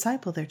to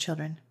disciple their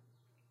children?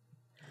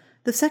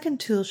 The second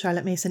tool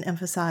Charlotte Mason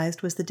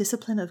emphasized was the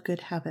discipline of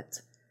good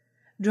habits.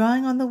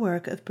 Drawing on the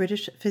work of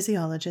British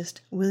physiologist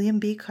William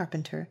B.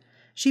 Carpenter,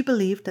 she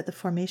believed that the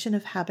formation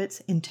of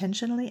habits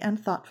intentionally and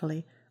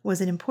thoughtfully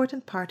was an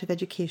important part of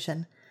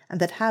education, and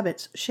that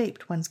habits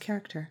shaped one's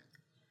character.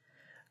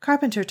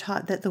 Carpenter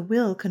taught that the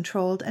will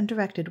controlled and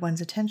directed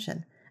one's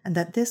attention, and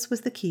that this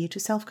was the key to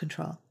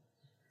self-control.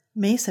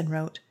 Mason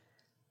wrote,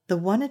 "The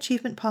one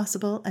achievement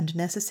possible and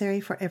necessary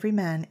for every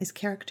man is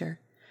character,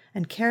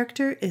 and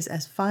character is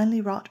as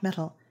finely wrought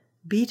metal,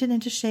 beaten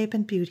into shape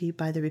and beauty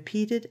by the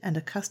repeated and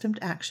accustomed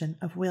action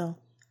of will."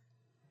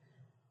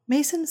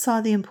 Mason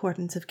saw the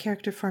importance of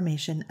character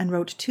formation and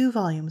wrote 2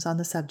 volumes on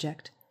the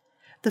subject.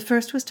 The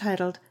first was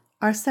titled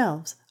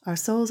Ourselves, Our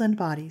Souls and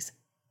Bodies,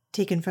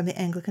 taken from the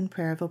Anglican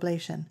Prayer of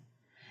Oblation.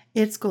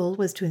 Its goal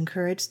was to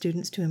encourage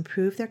students to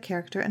improve their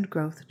character and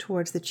growth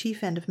towards the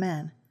chief end of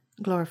man,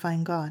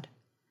 glorifying God.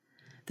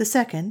 The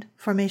second,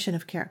 Formation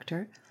of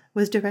Character,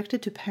 was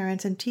directed to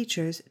parents and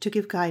teachers to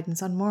give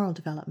guidance on moral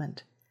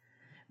development.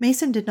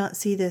 Mason did not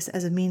see this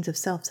as a means of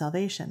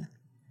self-salvation.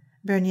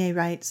 Bernier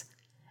writes,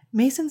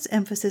 Mason's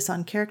emphasis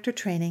on character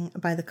training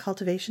by the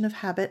cultivation of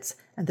habits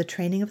and the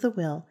training of the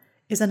will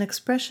is an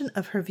expression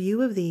of her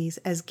view of these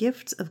as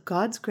gifts of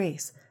God's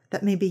grace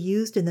that may be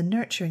used in the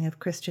nurturing of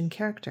Christian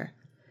character.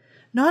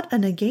 Not a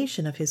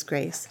negation of his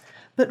grace,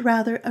 but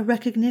rather a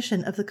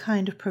recognition of the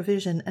kind of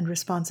provision and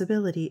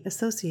responsibility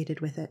associated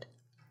with it.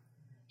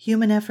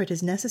 Human effort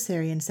is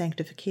necessary in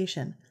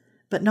sanctification,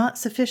 but not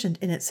sufficient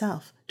in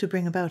itself to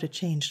bring about a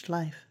changed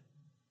life.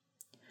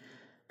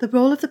 The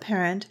role of the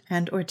parent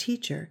and/or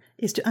teacher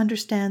is to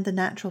understand the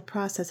natural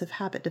process of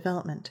habit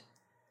development.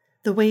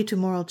 The way to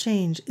moral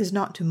change is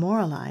not to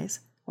moralize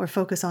or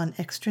focus on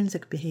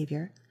extrinsic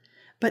behavior,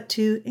 but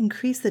to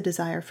increase the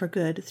desire for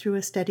good through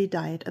a steady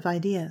diet of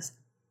ideas.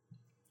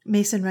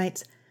 Mason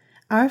writes,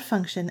 "Our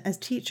function as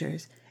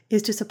teachers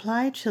is to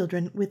supply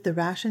children with the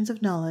rations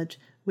of knowledge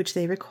which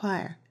they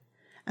require,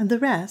 and the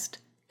rest,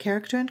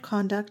 character and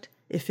conduct,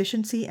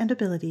 efficiency and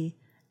ability,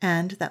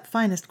 and that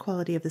finest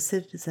quality of the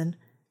citizen,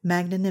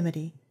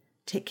 magnanimity,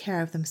 take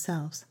care of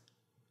themselves.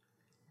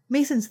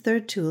 Mason's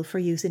third tool for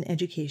use in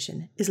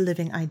education is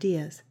living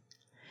ideas.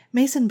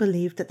 Mason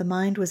believed that the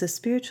mind was a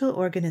spiritual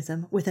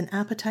organism with an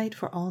appetite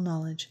for all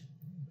knowledge.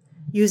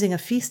 Using a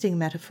feasting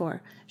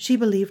metaphor, she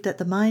believed that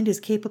the mind is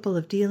capable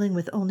of dealing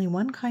with only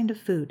one kind of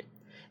food.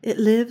 It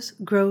lives,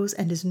 grows,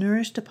 and is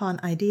nourished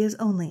upon ideas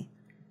only.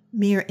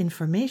 Mere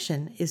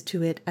information is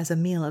to it as a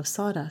meal of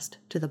sawdust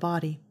to the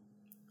body.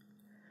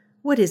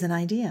 What is an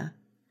idea?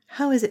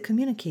 How is it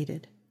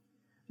communicated?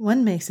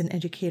 One Mason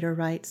educator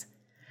writes,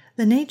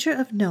 "The nature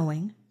of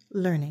knowing,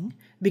 learning,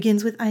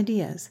 begins with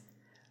ideas,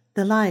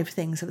 the live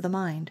things of the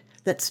mind,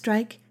 that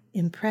strike,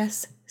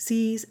 impress,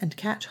 seize, and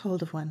catch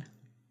hold of one."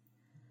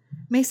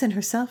 Mason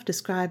herself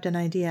described an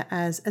idea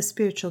as a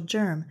spiritual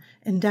germ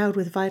endowed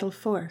with vital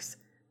force,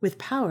 with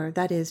power,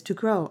 that is, to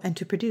grow and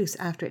to produce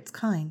after its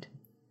kind.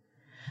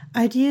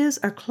 Ideas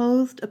are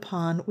clothed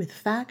upon with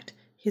fact,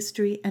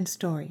 history, and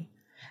story,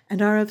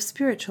 and are of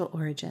spiritual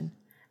origin,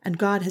 and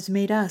God has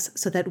made us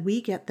so that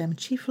we get them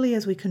chiefly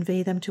as we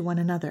convey them to one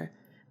another,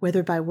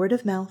 whether by word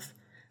of mouth,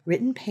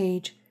 written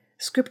page,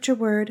 scripture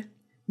word,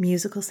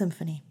 musical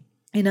symphony.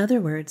 In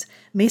other words,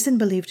 Mason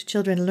believed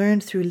children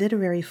learned through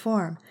literary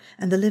form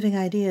and the living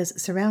ideas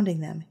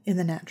surrounding them in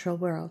the natural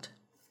world.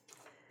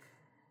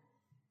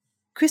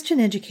 Christian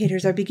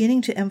educators are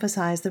beginning to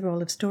emphasize the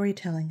role of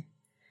storytelling.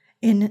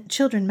 In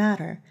Children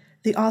Matter,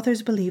 the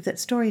authors believe that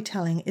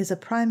storytelling is a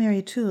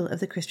primary tool of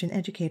the Christian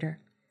educator.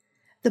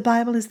 The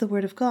Bible is the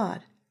Word of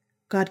God.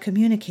 God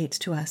communicates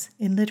to us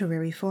in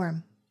literary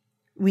form.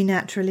 We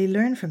naturally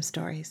learn from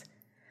stories.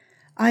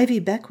 Ivy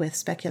Beckwith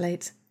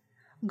speculates,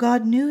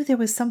 God knew there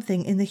was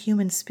something in the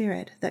human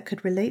spirit that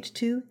could relate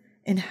to,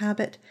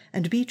 inhabit,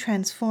 and be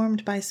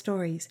transformed by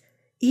stories,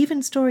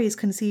 even stories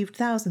conceived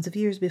thousands of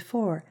years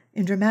before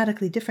in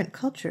dramatically different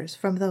cultures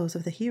from those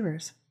of the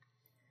hearers.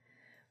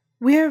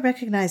 We are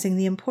recognizing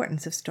the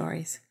importance of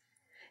stories.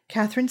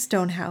 Catherine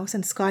Stonehouse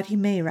and Scotty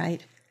May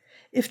write,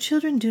 "If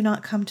children do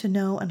not come to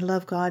know and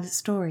love God's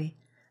story,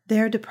 they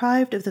are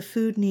deprived of the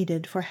food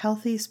needed for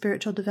healthy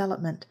spiritual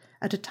development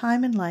at a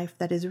time in life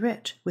that is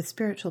rich with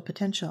spiritual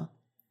potential."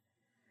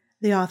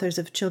 The authors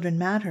of Children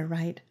Matter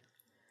write,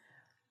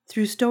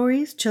 "Through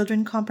stories,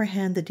 children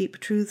comprehend the deep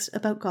truths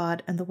about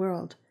God and the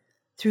world.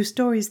 Through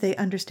stories, they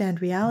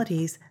understand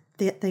realities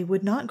that they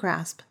would not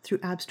grasp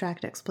through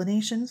abstract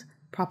explanations,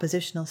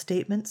 propositional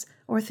statements,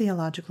 or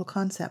theological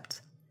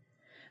concepts.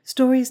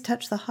 Stories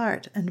touch the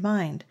heart and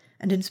mind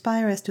and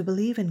inspire us to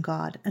believe in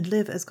God and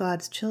live as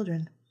God's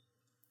children.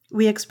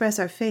 We express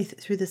our faith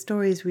through the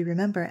stories we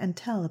remember and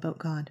tell about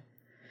God.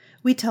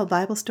 We tell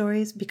Bible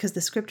stories because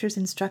the Scriptures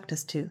instruct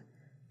us to,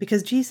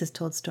 because Jesus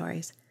told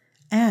stories,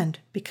 and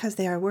because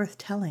they are worth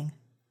telling.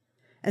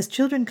 As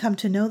children come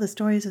to know the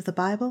stories of the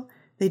Bible,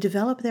 they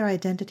develop their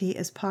identity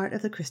as part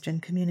of the Christian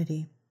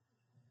community."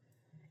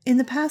 In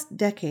the past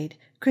decade,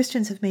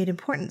 Christians have made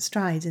important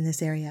strides in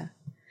this area.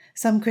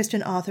 Some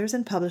Christian authors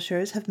and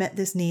publishers have met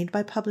this need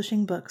by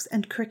publishing books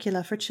and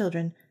curricula for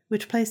children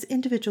which place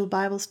individual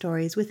Bible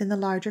stories within the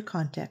larger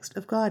context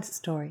of God's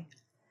story.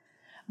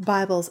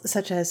 Bibles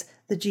such as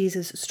the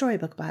Jesus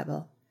Storybook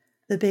Bible,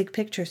 the Big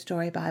Picture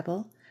Story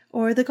Bible,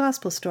 or the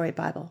Gospel Story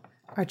Bible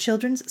are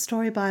children's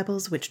story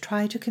Bibles which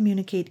try to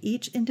communicate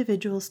each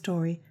individual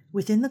story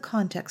within the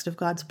context of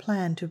God's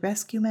plan to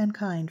rescue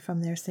mankind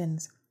from their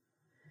sins.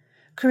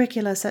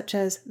 Curricula such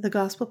as the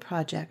Gospel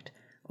Project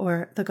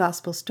or the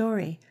Gospel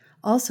Story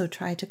also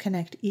try to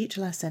connect each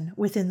lesson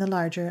within the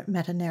larger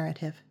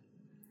meta-narrative.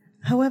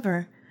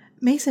 However,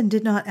 Mason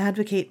did not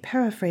advocate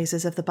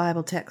paraphrases of the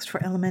Bible text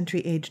for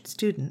elementary-aged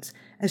students,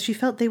 as she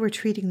felt they were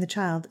treating the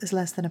child as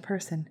less than a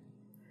person.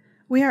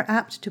 We are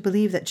apt to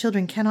believe that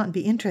children cannot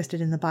be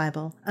interested in the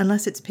Bible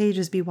unless its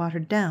pages be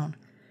watered down,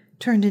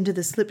 turned into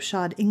the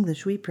slipshod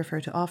English we prefer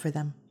to offer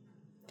them.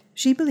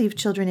 She believed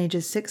children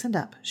ages 6 and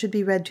up should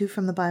be read to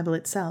from the Bible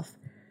itself,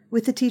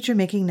 with the teacher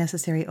making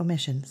necessary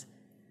omissions.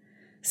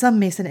 Some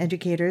Mason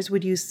educators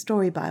would use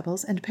story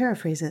Bibles and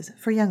paraphrases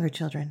for younger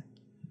children.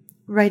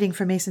 Writing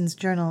for Mason's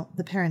journal,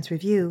 The Parents'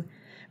 Review,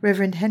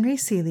 Reverend Henry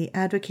Seeley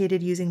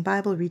advocated using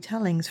Bible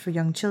retellings for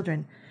young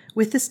children,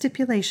 with the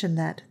stipulation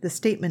that the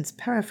statements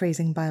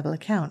paraphrasing Bible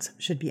accounts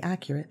should be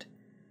accurate.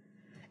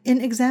 In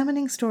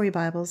examining story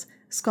Bibles,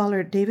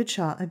 scholar David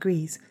Shaw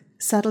agrees,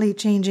 subtly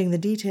changing the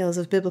details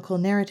of biblical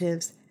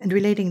narratives and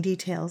relating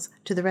details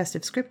to the rest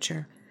of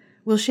Scripture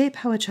will shape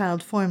how a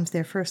child forms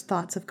their first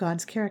thoughts of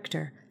God's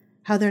character,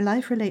 how their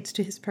life relates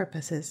to His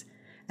purposes,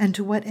 and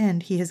to what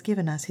end He has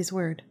given us His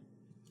Word.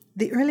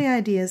 The early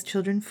ideas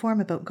children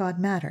form about God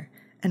matter,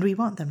 and we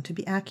want them to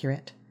be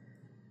accurate.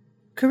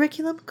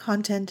 Curriculum,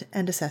 content,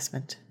 and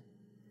assessment.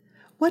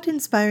 What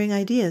inspiring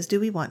ideas do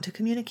we want to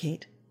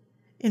communicate?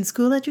 In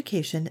school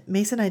education,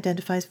 Mason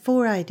identifies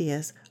 4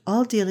 ideas,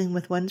 all dealing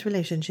with one's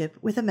relationship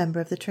with a member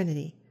of the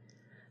Trinity.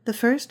 The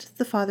first,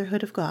 the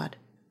fatherhood of God.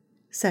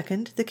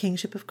 Second, the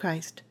kingship of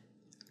Christ.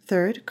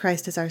 Third,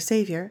 Christ as our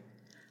Savior.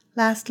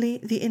 Lastly,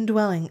 the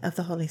indwelling of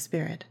the Holy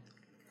Spirit.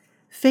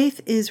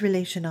 Faith is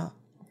relational.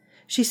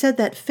 She said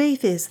that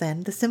faith is,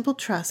 then, the simple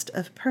trust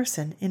of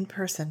person in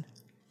person.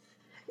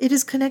 It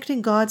is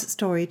connecting God's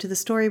story to the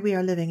story we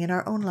are living in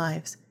our own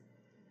lives.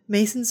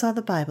 Mason saw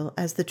the Bible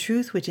as the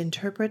truth which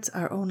interprets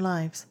our own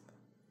lives.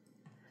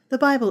 The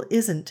Bible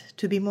isn't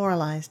to be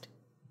moralized.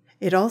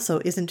 It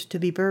also isn't to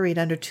be buried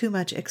under too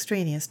much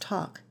extraneous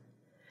talk.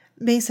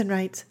 Mason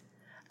writes,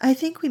 "I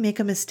think we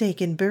make a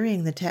mistake in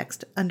burying the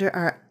text under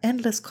our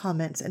endless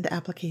comments and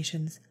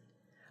applications.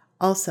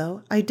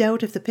 Also, I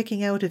doubt if the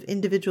picking out of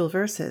individual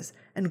verses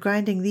and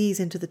grinding these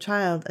into the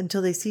child until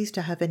they cease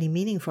to have any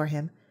meaning for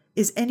him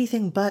is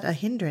anything but a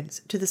hindrance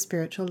to the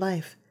spiritual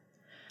life.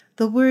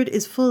 The Word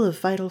is full of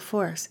vital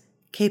force,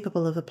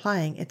 capable of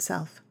applying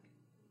itself."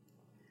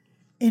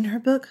 In her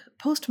book,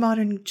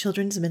 Postmodern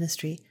Children's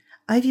Ministry,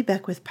 Ivy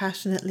Beckwith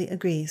passionately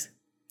agrees.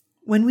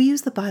 When we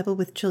use the Bible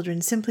with children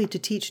simply to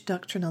teach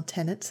doctrinal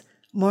tenets,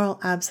 moral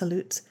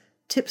absolutes,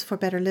 tips for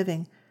better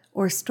living,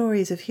 or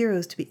stories of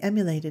heroes to be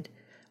emulated,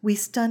 we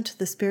stunt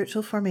the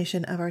spiritual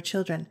formation of our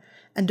children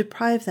and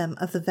deprive them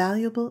of the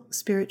valuable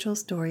spiritual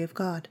story of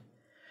God.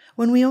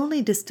 When we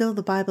only distill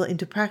the Bible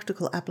into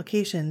practical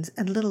applications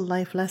and little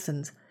life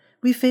lessons,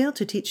 we fail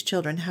to teach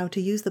children how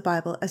to use the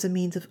Bible as a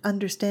means of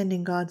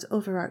understanding God's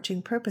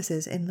overarching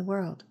purposes in the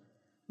world.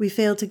 We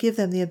fail to give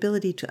them the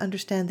ability to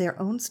understand their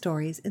own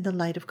stories in the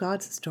light of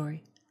God's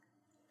story.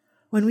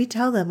 When we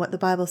tell them what the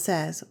Bible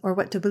says or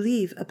what to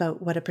believe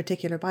about what a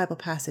particular Bible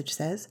passage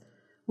says,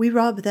 we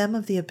rob them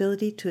of the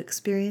ability to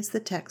experience the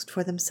text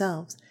for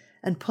themselves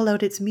and pull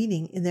out its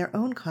meaning in their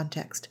own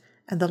context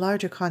and the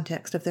larger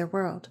context of their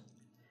world.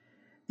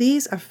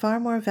 These are far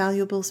more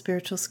valuable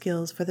spiritual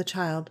skills for the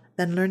child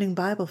than learning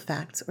Bible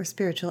facts or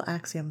spiritual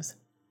axioms.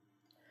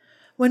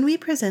 When we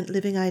present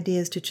living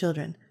ideas to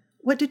children,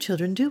 what do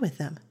children do with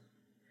them?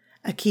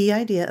 A key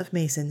idea of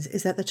Mason's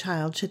is that the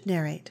child should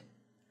narrate.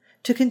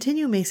 To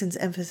continue Mason's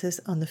emphasis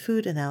on the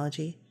food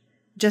analogy,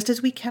 just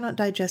as we cannot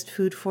digest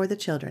food for the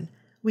children,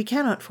 we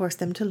cannot force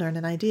them to learn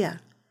an idea.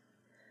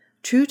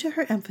 True to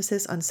her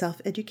emphasis on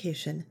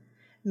self-education,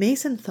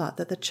 Mason thought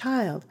that the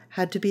child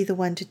had to be the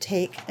one to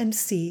take and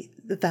see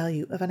the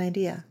value of an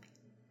idea.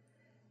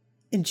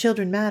 In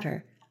Children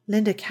Matter,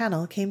 Linda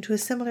Cannell came to a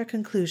similar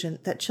conclusion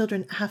that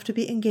children have to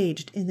be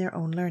engaged in their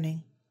own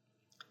learning.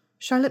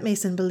 Charlotte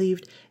Mason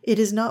believed it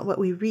is not what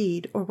we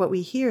read or what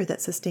we hear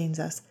that sustains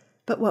us,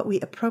 but what we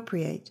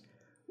appropriate,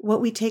 what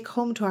we take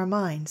home to our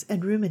minds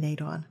and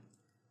ruminate on.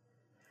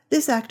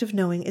 This act of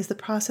knowing is the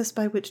process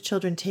by which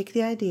children take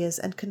the ideas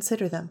and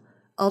consider them,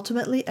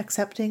 ultimately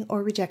accepting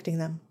or rejecting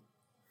them.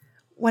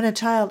 When a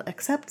child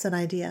accepts an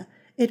idea,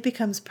 it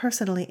becomes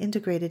personally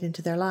integrated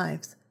into their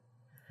lives.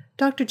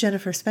 Dr.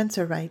 Jennifer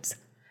Spencer writes,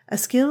 "A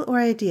skill or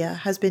idea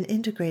has been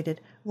integrated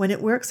when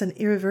it works an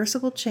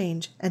irreversible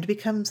change and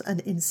becomes an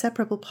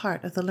inseparable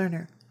part of the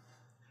learner."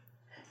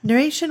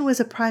 Narration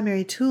was a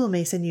primary tool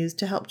Mason used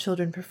to help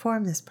children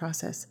perform this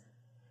process.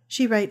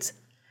 She writes,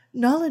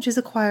 "Knowledge is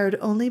acquired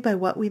only by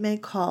what we may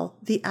call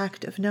the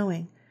act of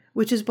knowing,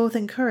 which is both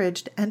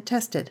encouraged and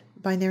tested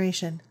by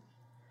narration."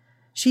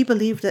 She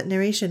believed that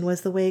narration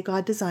was the way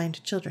God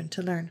designed children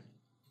to learn.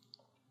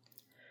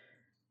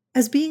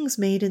 As beings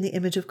made in the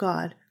image of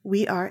God,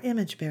 we are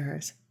image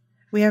bearers.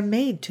 We are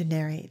made to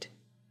narrate.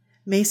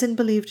 Mason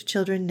believed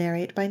children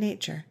narrate by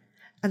nature,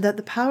 and that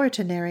the power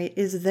to narrate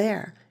is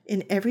there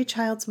in every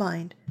child's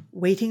mind,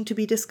 waiting to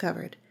be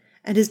discovered,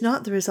 and is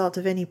not the result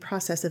of any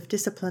process of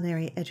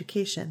disciplinary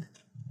education.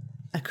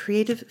 A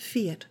creative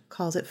fiat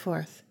calls it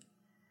forth.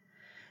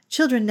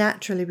 Children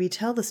naturally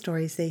retell the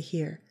stories they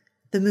hear,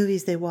 the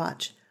movies they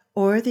watch,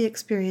 or the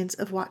experience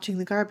of watching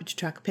the garbage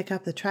truck pick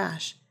up the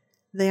trash.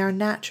 They are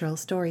natural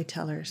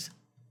storytellers.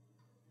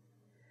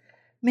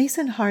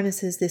 Mason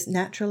harnesses this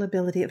natural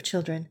ability of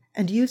children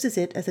and uses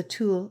it as a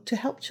tool to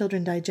help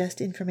children digest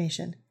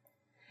information.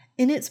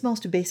 In its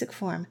most basic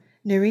form,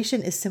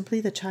 narration is simply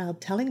the child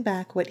telling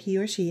back what he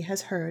or she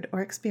has heard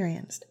or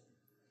experienced.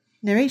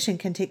 Narration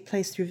can take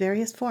place through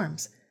various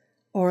forms: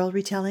 oral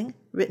retelling,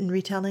 written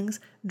retellings,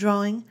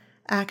 drawing,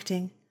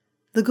 acting.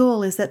 The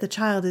goal is that the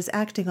child is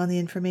acting on the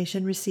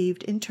information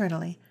received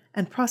internally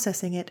and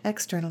processing it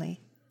externally.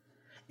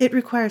 It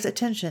requires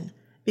attention,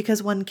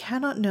 because one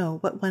cannot know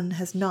what one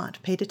has not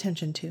paid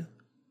attention to.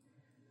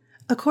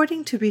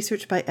 According to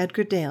research by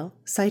Edgar Dale,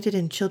 cited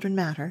in Children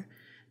Matter,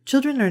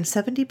 children learn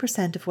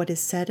 70% of what is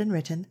said and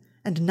written,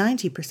 and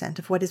 90%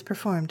 of what is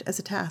performed as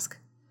a task.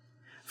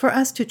 For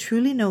us to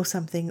truly know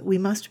something, we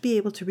must be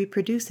able to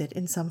reproduce it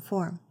in some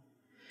form.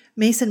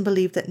 Mason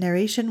believed that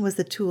narration was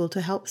the tool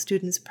to help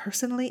students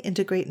personally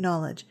integrate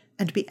knowledge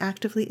and be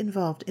actively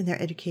involved in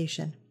their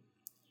education.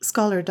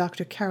 Scholar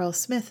Dr. Carol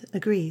Smith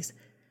agrees.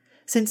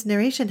 Since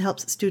narration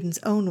helps students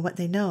own what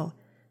they know,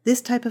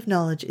 this type of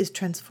knowledge is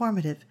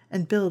transformative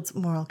and builds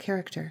moral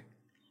character.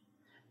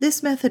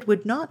 This method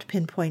would not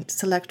pinpoint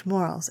select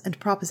morals and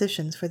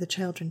propositions for the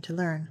children to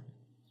learn.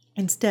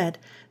 Instead,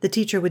 the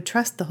teacher would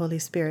trust the Holy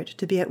Spirit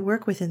to be at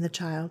work within the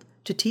child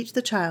to teach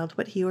the child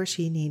what he or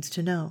she needs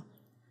to know.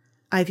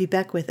 Ivy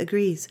Beckwith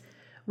agrees.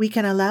 We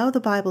can allow the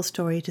Bible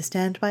story to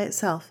stand by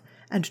itself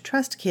and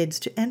trust kids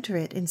to enter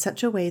it in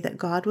such a way that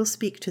God will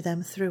speak to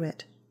them through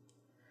it.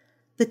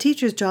 The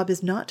teacher's job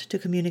is not to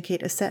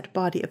communicate a set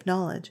body of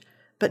knowledge,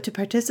 but to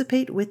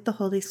participate with the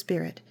Holy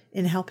Spirit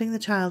in helping the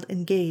child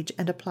engage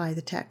and apply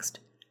the text.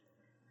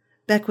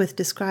 Beckwith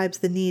describes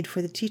the need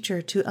for the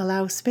teacher to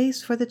allow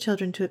space for the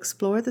children to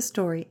explore the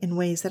story in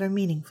ways that are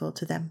meaningful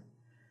to them.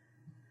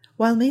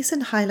 While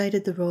Mason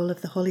highlighted the role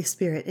of the Holy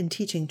Spirit in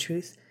teaching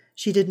truth,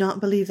 she did not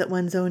believe that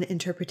one's own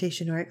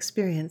interpretation or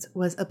experience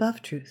was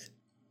above truth.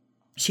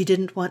 She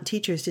didn't want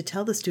teachers to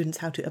tell the students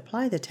how to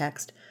apply the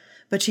text,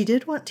 but she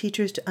did want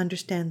teachers to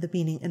understand the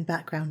meaning and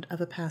background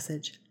of a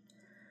passage.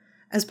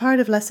 As part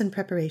of lesson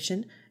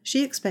preparation,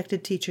 she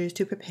expected teachers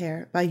to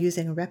prepare by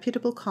using a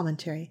reputable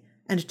commentary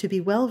and to be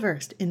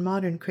well-versed in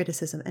modern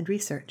criticism and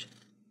research.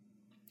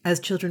 As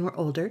children were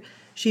older,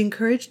 she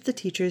encouraged the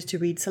teachers to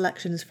read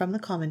selections from the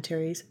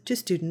commentaries to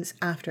students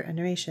after a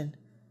narration.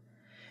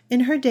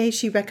 In her day,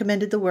 she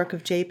recommended the work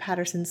of J.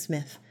 Patterson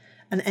Smith,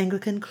 an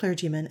Anglican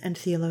clergyman and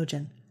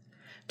theologian.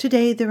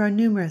 Today, there are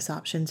numerous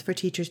options for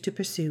teachers to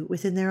pursue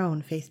within their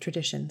own faith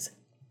traditions.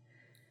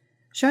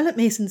 Charlotte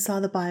Mason saw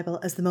the Bible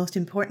as the most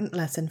important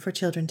lesson for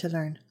children to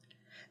learn.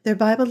 Their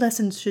Bible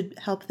lessons should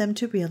help them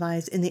to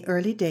realize in the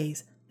early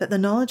days that the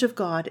knowledge of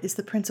God is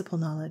the principal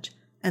knowledge,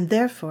 and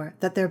therefore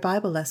that their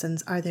Bible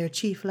lessons are their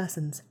chief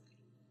lessons.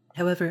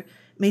 However,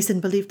 Mason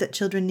believed that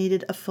children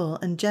needed a full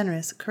and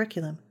generous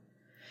curriculum.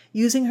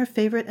 Using her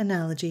favorite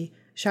analogy,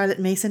 Charlotte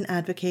Mason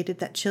advocated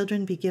that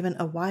children be given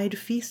a wide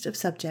feast of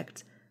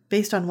subjects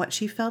based on what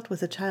she felt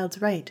was a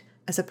child's right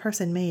as a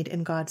person made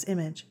in God's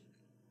image.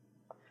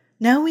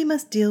 Now we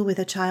must deal with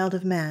a child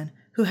of man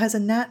who has a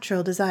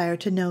natural desire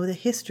to know the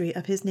history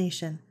of his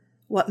nation,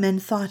 what men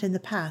thought in the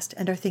past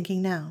and are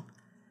thinking now,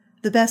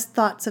 the best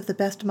thoughts of the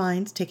best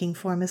minds taking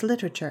form as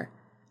literature,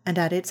 and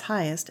at its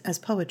highest as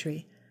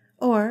poetry,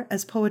 or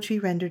as poetry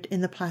rendered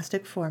in the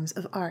plastic forms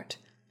of art.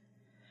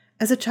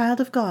 As a child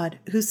of God,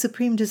 whose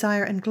supreme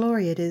desire and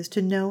glory it is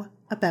to know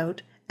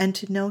about and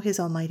to know his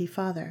Almighty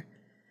Father.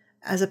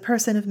 As a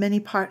person of many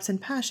parts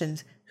and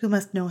passions, who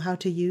must know how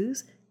to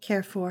use,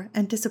 care for,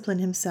 and discipline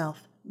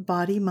himself,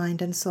 body,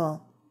 mind, and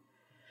soul.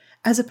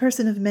 As a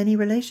person of many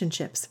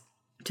relationships,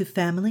 to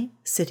family,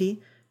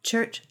 city,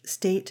 church,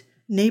 state,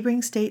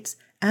 neighboring states,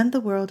 and the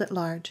world at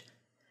large.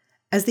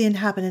 As the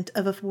inhabitant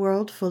of a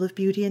world full of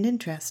beauty and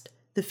interest,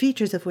 the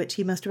features of which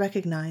he must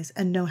recognize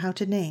and know how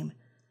to name,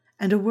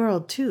 and a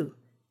world, too,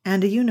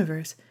 and a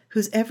universe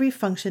whose every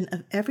function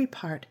of every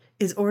part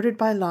is ordered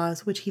by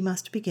laws which he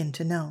must begin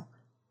to know.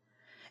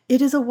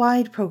 It is a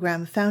wide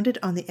program founded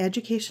on the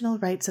educational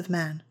rights of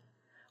man.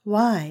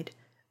 Wide,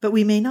 but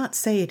we may not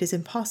say it is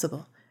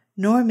impossible,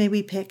 nor may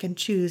we pick and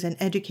choose and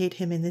educate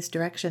him in this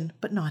direction,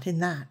 but not in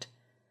that.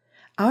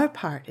 Our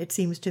part, it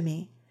seems to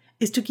me,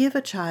 is to give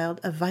a child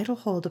a vital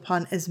hold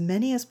upon as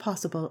many as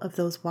possible of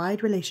those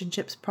wide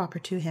relationships proper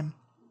to him.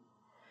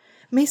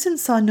 Mason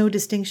saw no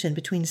distinction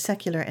between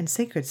secular and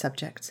sacred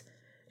subjects.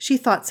 She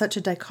thought such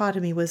a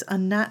dichotomy was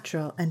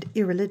unnatural and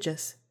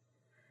irreligious.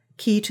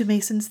 Key to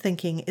Mason's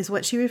thinking is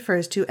what she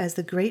refers to as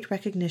the great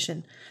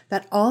recognition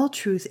that all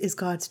truth is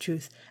God's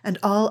truth, and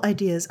all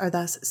ideas are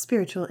thus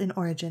spiritual in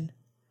origin.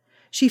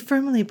 She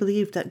firmly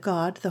believed that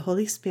God, the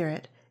Holy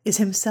Spirit, is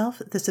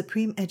himself the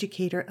supreme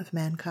educator of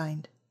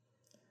mankind.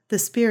 The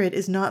Spirit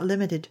is not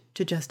limited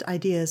to just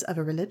ideas of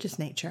a religious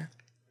nature.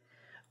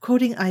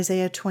 Quoting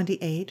Isaiah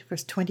 28,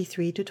 verse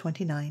 23 to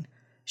 29,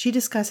 she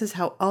discusses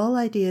how all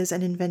ideas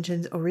and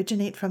inventions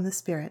originate from the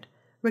Spirit,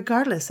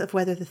 regardless of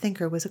whether the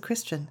thinker was a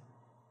Christian.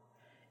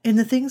 In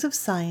the things of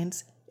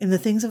science, in the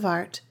things of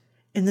art,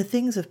 in the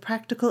things of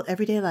practical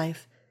everyday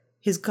life,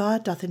 his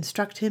God doth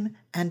instruct him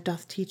and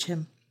doth teach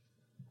him.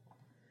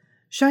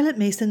 Charlotte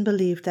Mason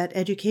believed that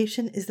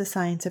education is the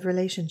science of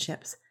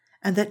relationships,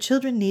 and that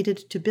children needed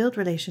to build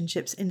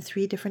relationships in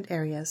 3 different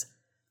areas: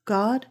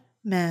 God,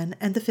 man,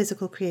 and the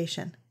physical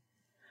creation.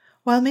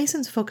 While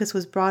Mason's focus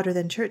was broader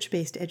than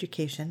church-based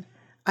education,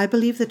 I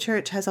believe the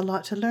church has a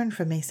lot to learn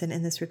from Mason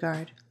in this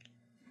regard.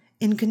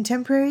 In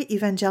contemporary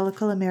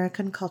evangelical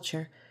American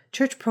culture,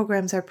 church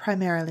programs are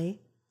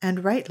primarily,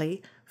 and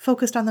rightly,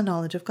 focused on the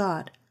knowledge of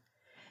God.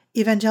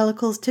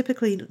 Evangelicals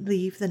typically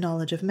leave the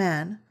knowledge of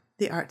man,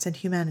 the arts and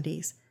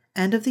humanities,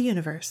 and of the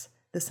universe,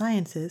 the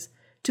sciences,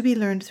 to be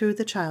learned through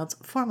the child's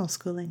formal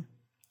schooling.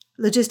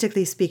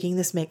 Logistically speaking,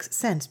 this makes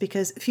sense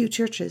because few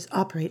churches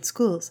operate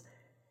schools.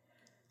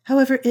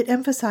 However, it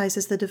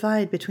emphasizes the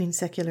divide between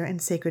secular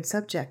and sacred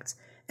subjects,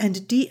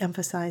 and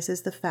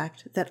de-emphasizes the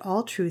fact that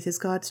all truth is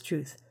God's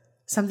truth,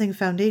 something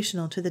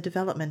foundational to the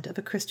development of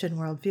a Christian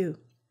worldview.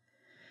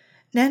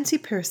 Nancy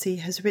Pearcey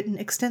has written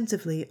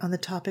extensively on the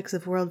topics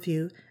of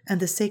worldview and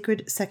the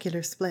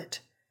sacred-secular split.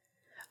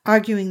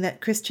 Arguing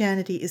that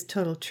Christianity is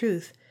total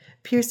truth,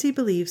 Pearcey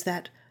believes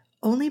that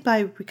only by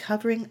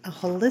recovering a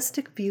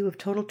holistic view of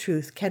total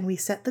truth can we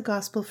set the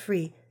gospel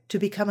free to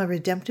become a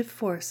redemptive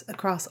force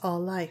across all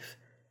life.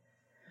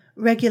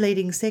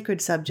 Regulating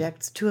sacred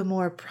subjects to a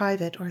more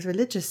private or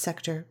religious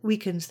sector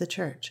weakens the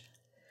church.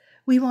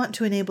 We want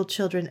to enable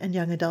children and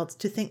young adults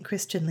to think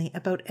Christianly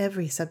about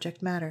every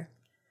subject matter.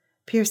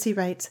 Pearcey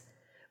writes,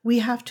 We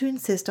have to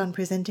insist on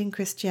presenting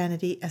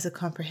Christianity as a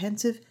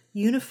comprehensive,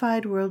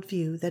 unified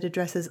worldview that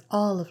addresses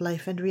all of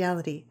life and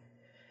reality.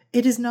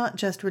 It is not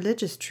just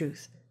religious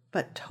truth,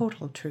 but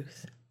total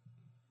truth.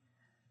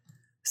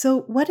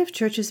 So, what if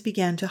churches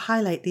began to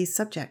highlight these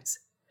subjects?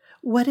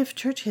 What if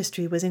church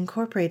history was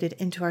incorporated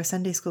into our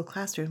Sunday school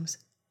classrooms?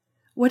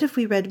 What if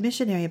we read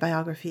missionary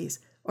biographies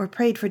or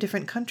prayed for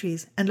different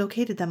countries and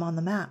located them on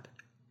the map?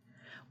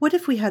 What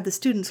if we had the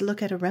students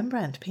look at a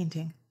Rembrandt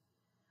painting?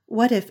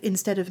 What if,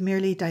 instead of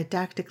merely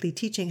didactically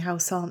teaching how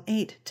Psalm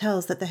 8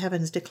 tells that the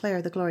heavens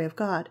declare the glory of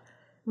God,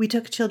 we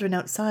took children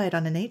outside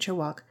on a nature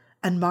walk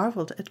and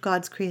marveled at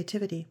God's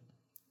creativity?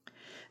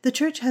 The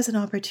Church has an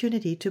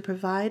opportunity to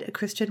provide a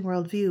Christian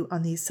worldview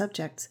on these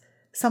subjects,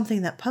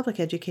 something that public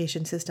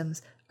education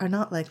systems are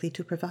not likely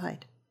to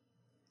provide.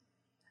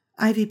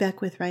 Ivy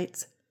Beckwith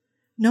writes,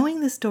 "Knowing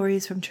the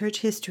stories from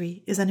church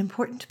history is an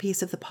important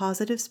piece of the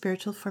positive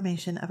spiritual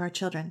formation of our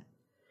children.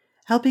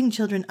 Helping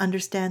children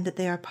understand that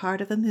they are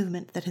part of a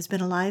movement that has been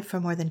alive for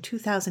more than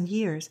 2,000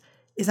 years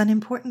is an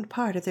important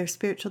part of their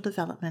spiritual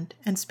development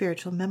and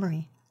spiritual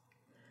memory."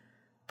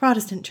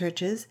 Protestant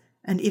churches,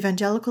 and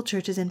evangelical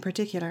churches in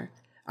particular,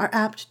 are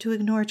apt to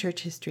ignore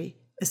church history,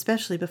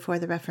 especially before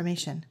the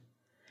Reformation.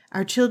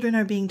 Our children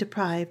are being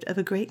deprived of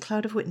a great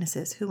cloud of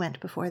witnesses who went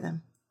before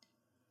them.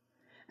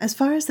 As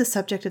far as the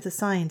subject of the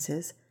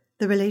sciences,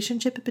 the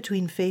relationship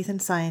between faith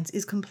and science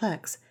is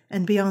complex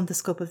and beyond the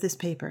scope of this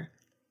paper.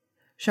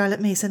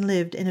 Charlotte Mason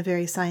lived in a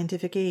very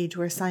scientific age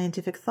where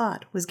scientific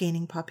thought was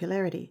gaining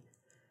popularity.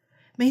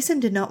 Mason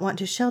did not want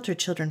to shelter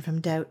children from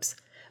doubts,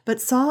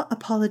 but saw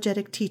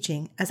apologetic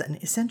teaching as an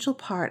essential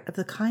part of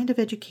the kind of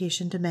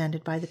education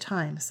demanded by the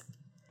times.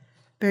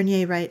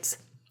 Bernier writes,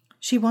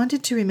 "She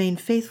wanted to remain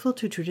faithful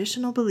to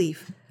traditional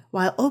belief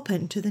while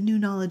open to the new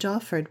knowledge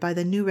offered by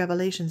the new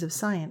revelations of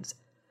science.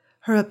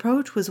 Her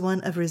approach was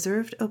one of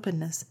reserved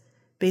openness,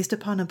 based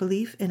upon a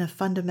belief in a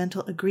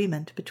fundamental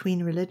agreement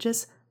between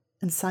religious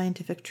and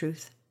scientific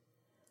truth."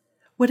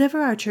 Whatever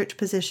our church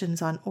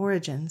positions on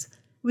origins,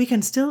 we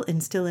can still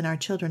instill in our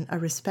children a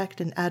respect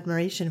and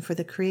admiration for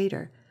the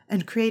Creator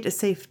and create a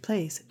safe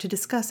place to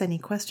discuss any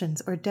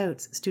questions or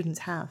doubts students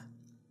have.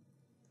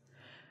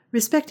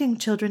 Respecting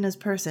children as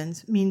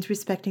persons means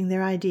respecting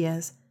their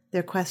ideas,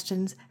 their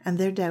questions, and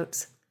their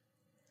doubts.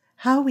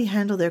 How we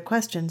handle their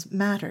questions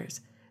matters,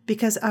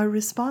 because our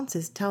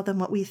responses tell them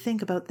what we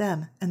think about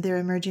them and their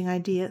emerging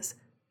ideas,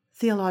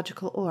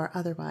 theological or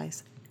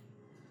otherwise.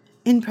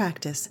 In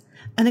practice,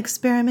 an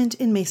experiment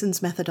in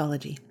Mason's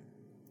methodology.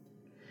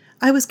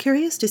 I was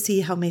curious to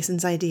see how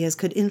Mason's ideas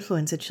could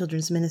influence a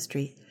children's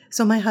ministry,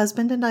 so my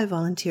husband and I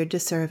volunteered to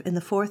serve in the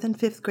 4th and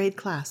 5th grade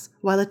class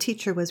while a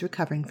teacher was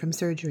recovering from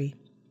surgery.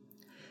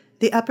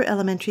 The upper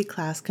elementary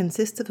class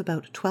consists of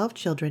about 12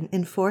 children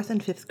in 4th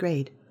and 5th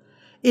grade.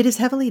 It is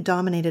heavily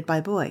dominated by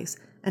boys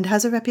and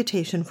has a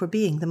reputation for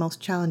being the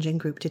most challenging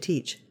group to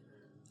teach.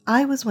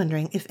 I was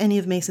wondering if any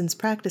of Mason's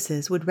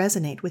practices would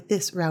resonate with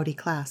this rowdy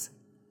class.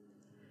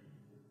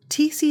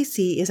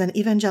 TCC is an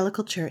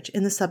evangelical church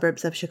in the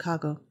suburbs of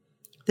Chicago.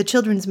 The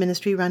children's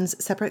ministry runs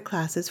separate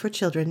classes for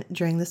children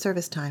during the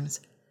service times.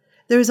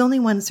 There is only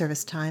one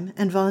service time,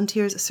 and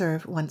volunteers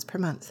serve once per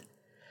month.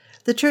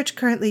 The church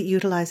currently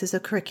utilizes a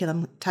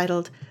curriculum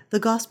titled The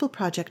Gospel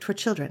Project for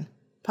Children,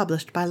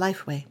 published by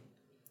Lifeway.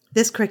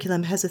 This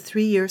curriculum has a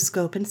 3-year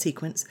scope and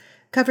sequence,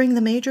 covering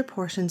the major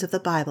portions of the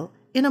Bible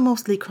in a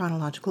mostly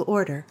chronological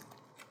order.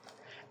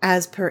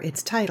 As per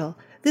its title,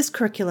 this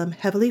curriculum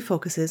heavily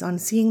focuses on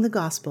seeing the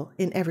gospel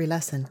in every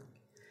lesson.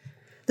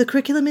 The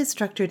curriculum is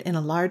structured in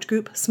a large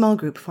group, small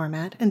group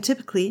format, and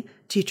typically,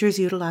 teachers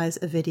utilize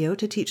a video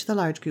to teach the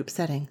large group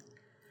setting.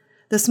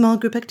 The small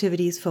group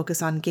activities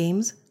focus on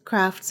games,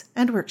 crafts,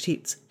 and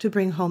worksheets to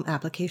bring home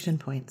application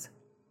points.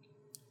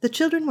 The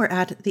children were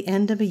at the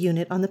end of a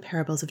unit on the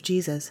parables of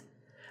Jesus.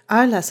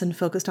 Our lesson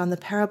focused on the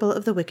parable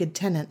of the wicked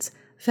tenants,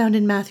 found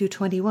in Matthew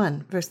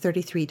 21, verse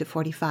 33 to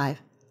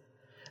 45.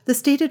 The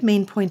stated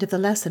main point of the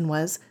lesson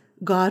was,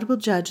 God will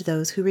judge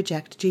those who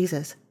reject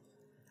Jesus.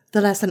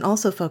 The lesson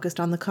also focused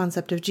on the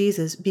concept of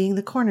Jesus being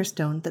the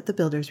cornerstone that the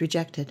builders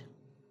rejected.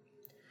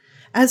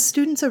 As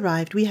students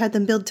arrived, we had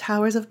them build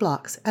towers of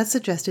blocks, as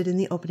suggested in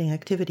the opening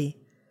activity.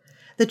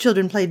 The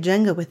children played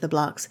Jenga with the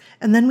blocks,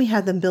 and then we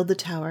had them build the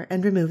tower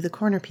and remove the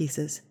corner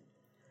pieces.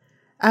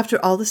 After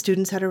all the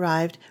students had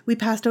arrived, we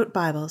passed out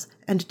Bibles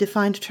and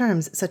defined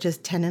terms such as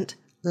tenant,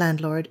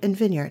 landlord, and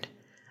vineyard.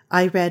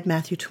 I read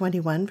Matthew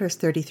 21, verse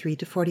 33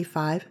 to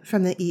 45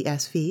 from the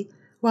ESV,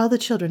 while the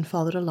children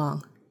followed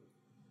along.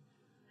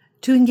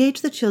 To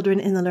engage the children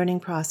in the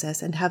learning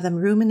process and have them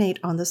ruminate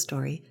on the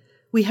story,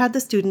 we had the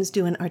students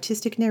do an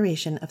artistic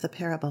narration of the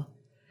parable.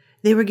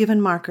 They were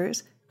given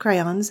markers,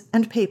 crayons,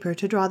 and paper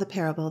to draw the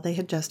parable they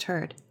had just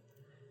heard.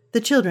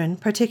 The children,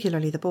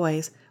 particularly the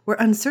boys, were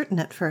uncertain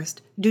at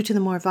first due to the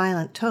more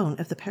violent tone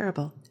of the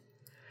parable.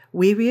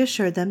 We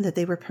reassured them that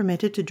they were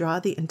permitted to draw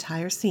the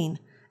entire scene,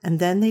 and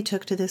then they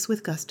took to this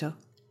with gusto.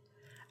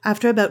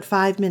 After about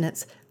 5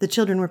 minutes, the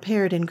children were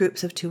paired in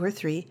groups of 2 or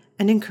 3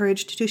 and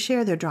encouraged to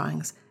share their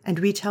drawings and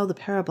retell the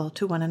parable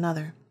to one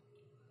another.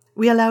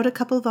 we allowed a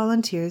couple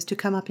volunteers to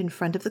come up in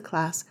front of the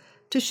class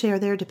to share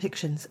their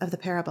depictions of the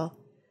parable.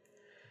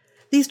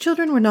 These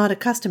children were not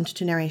accustomed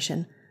to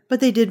narration, but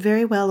they did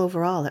very well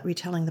overall at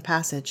retelling the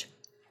passage.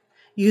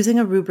 Using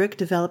a rubric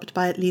developed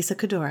by Lisa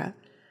Cadora,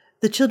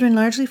 the children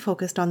largely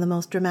focused on the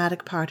most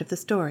dramatic part of the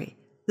story,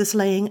 the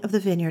slaying of the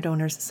vineyard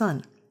owner's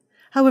son.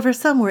 However,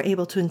 some were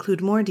able to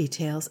include more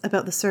details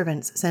about the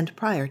servants sent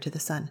prior to the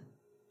son.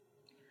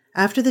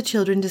 After the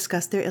children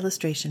discussed their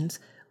illustrations,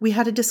 we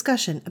had a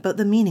discussion about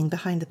the meaning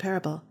behind the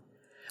parable.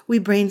 We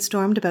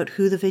brainstormed about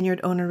who the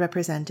vineyard owner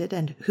represented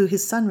and who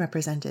his son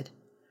represented.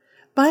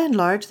 By and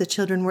large, the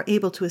children were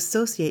able to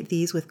associate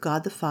these with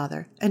God the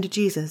Father and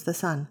Jesus the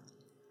Son.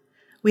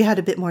 We had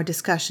a bit more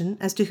discussion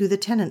as to who the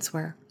tenants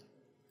were.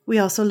 We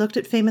also looked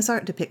at famous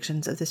art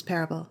depictions of this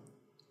parable.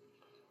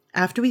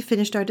 After we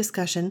finished our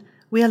discussion,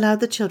 we allowed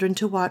the children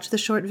to watch the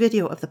short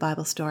video of the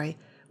Bible story,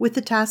 with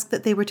the task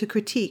that they were to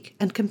critique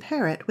and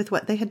compare it with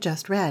what they had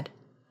just read.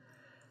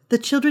 The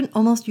children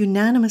almost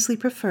unanimously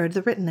preferred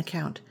the written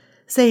account,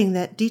 saying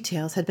that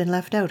details had been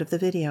left out of the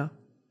video.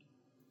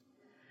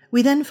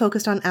 We then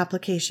focused on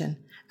application,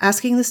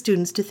 asking the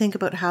students to think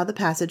about how the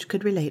passage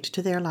could relate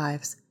to their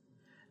lives.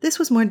 This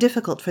was more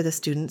difficult for the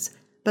students,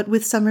 but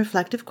with some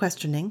reflective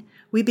questioning,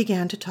 we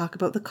began to talk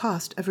about the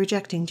cost of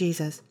rejecting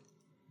Jesus.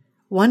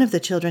 One of the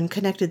children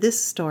connected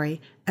this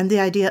story and the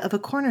idea of a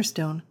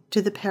cornerstone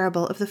to the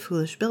parable of the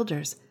foolish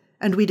builders,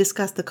 and we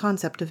discussed the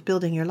concept of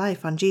building your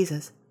life on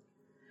Jesus.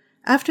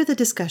 After the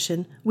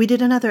discussion, we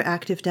did another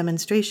active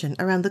demonstration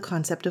around the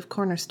concept of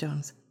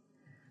cornerstones.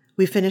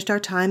 We finished our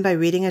time by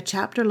reading a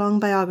chapter-long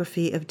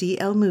biography of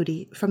D.L.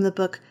 Moody from the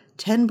book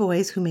 10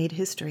 Boys Who Made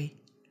History.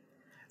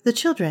 The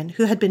children,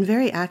 who had been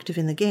very active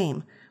in the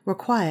game, were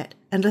quiet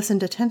and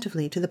listened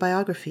attentively to the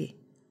biography.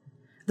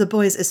 The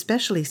boys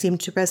especially seemed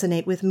to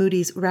resonate with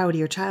Moody's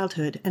rowdier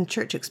childhood and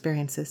church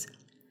experiences.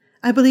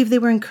 I believe they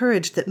were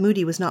encouraged that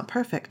Moody was not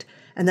perfect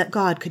and that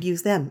God could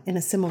use them in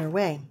a similar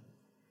way.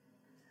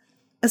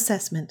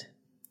 Assessment.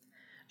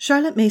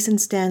 Charlotte Mason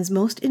stands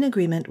most in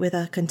agreement with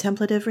a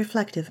contemplative,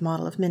 reflective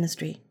model of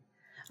ministry.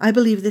 I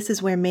believe this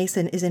is where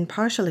Mason is in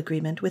partial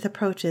agreement with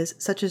approaches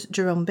such as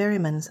Jerome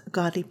Berryman's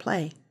godly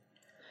play.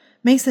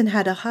 Mason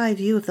had a high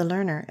view of the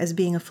learner as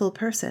being a full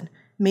person,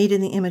 made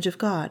in the image of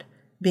God,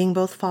 being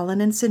both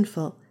fallen and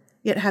sinful,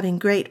 yet having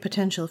great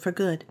potential for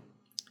good.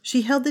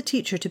 She held the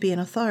teacher to be an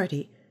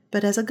authority,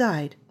 but as a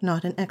guide,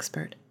 not an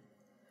expert.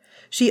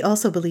 She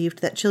also believed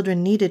that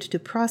children needed to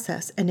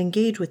process and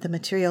engage with the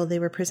material they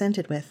were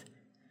presented with.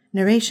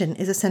 Narration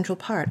is a central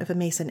part of a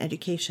Mason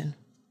education.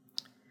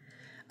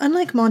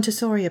 Unlike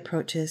Montessori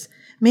approaches,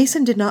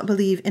 Mason did not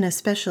believe in a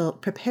special,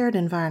 prepared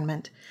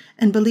environment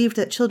and believed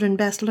that children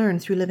best learn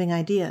through living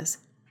ideas.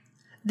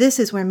 This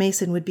is where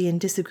Mason would be in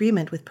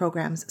disagreement with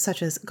programs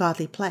such as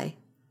Godly Play.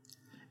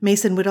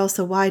 Mason would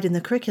also widen the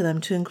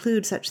curriculum to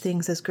include such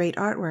things as great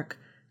artwork,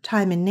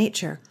 time in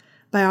nature,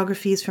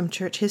 biographies from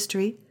church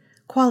history,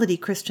 quality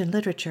Christian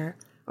literature,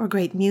 or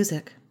great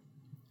music.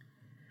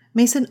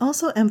 Mason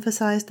also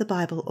emphasized the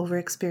Bible over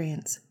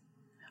experience.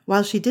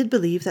 While she did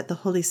believe that the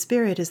Holy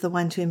Spirit is the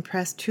one to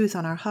impress truth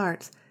on our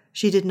hearts,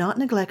 she did not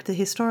neglect the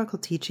historical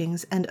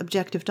teachings and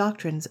objective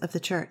doctrines of the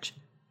Church.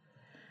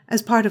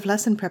 As part of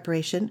lesson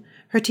preparation,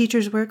 her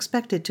teachers were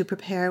expected to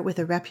prepare with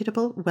a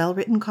reputable,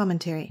 well-written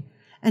commentary,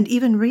 and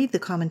even read the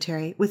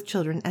commentary with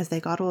children as they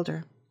got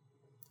older.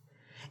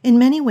 In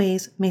many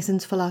ways,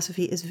 Mason's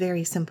philosophy is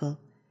very simple.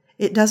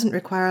 It doesn't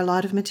require a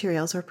lot of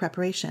materials or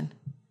preparation.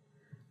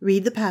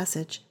 Read the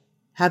passage,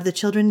 have the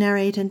children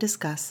narrate and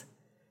discuss,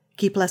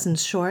 keep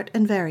lessons short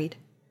and varied,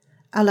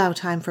 allow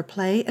time for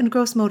play and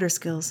gross motor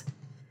skills,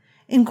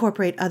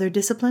 incorporate other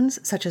disciplines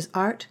such as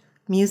art,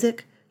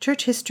 music,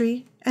 church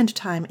history, and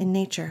time in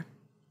nature.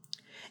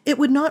 It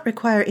would not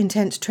require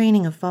intense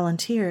training of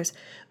volunteers,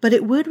 but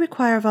it would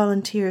require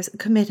volunteers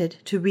committed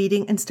to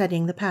reading and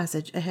studying the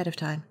passage ahead of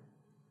time.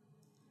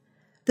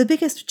 The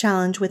biggest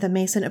challenge with a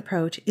Mason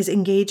approach is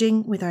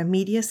engaging with our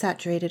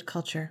media-saturated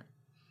culture.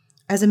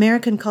 As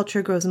American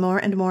culture grows more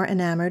and more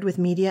enamored with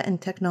media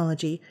and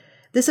technology,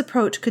 this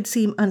approach could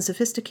seem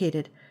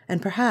unsophisticated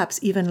and perhaps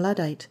even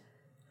Luddite.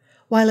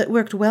 While it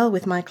worked well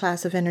with my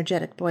class of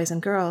energetic boys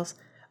and girls,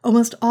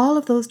 almost all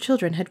of those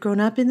children had grown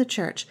up in the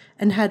church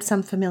and had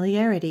some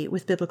familiarity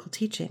with biblical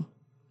teaching.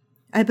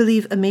 I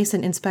believe a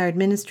Mason-inspired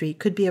ministry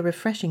could be a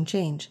refreshing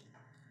change.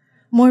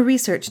 More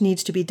research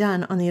needs to be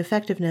done on the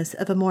effectiveness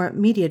of a more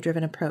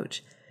media-driven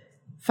approach.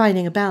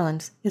 Finding a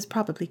balance is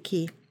probably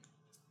key.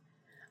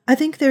 I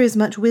think there is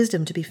much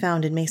wisdom to be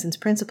found in Mason's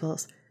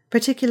principles,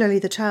 particularly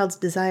the child's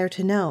desire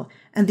to know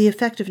and the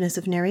effectiveness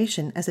of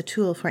narration as a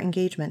tool for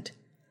engagement.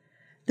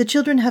 The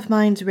children have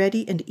minds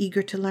ready and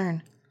eager to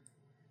learn.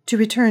 To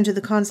return to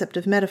the concept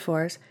of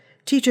metaphors,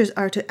 teachers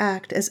are to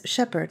act as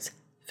shepherds,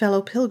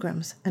 fellow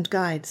pilgrims, and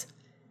guides.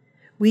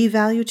 We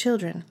value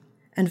children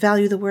and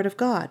value the Word of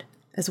God,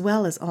 as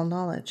well as all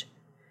knowledge.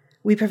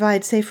 We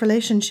provide safe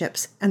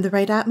relationships and the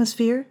right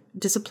atmosphere,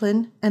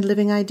 discipline, and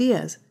living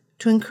ideas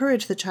to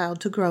encourage the child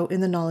to grow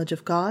in the knowledge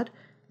of God,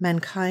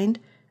 mankind,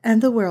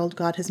 and the world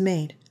God has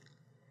made.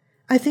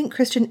 I think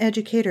Christian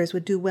educators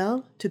would do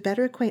well to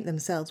better acquaint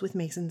themselves with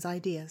Mason's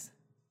ideas.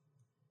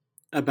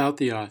 About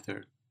the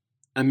author.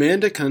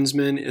 Amanda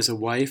Kunzman is a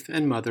wife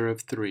and mother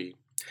of 3.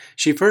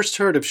 She first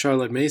heard of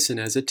Charlotte Mason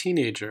as a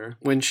teenager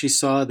when she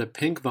saw the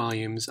pink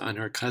volumes on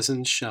her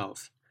cousin's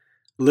shelf.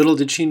 Little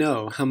did she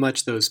know how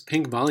much those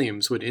pink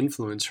volumes would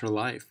influence her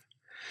life.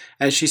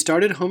 As she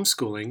started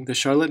homeschooling, the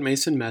Charlotte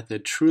Mason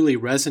method truly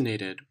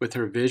resonated with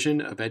her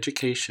vision of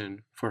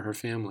education for her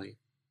family.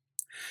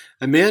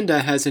 Amanda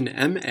has an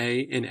M.A.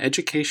 in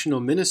Educational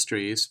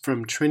Ministries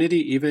from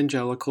Trinity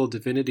Evangelical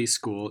Divinity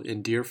School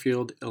in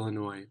Deerfield,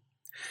 Illinois.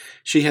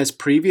 She has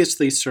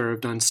previously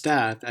served on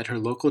staff at her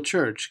local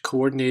church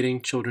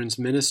coordinating children's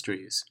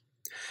ministries.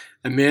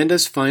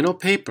 Amanda's final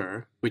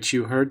paper, which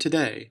you heard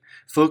today,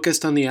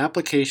 focused on the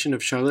application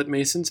of Charlotte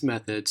Mason's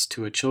methods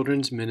to a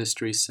children's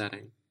ministry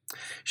setting.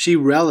 She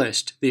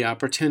relished the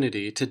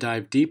opportunity to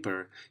dive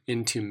deeper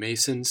into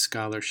Mason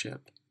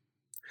scholarship.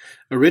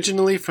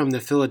 Originally from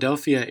the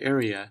Philadelphia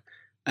area,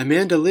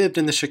 Amanda lived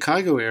in the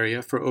Chicago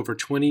area for over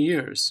 20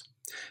 years.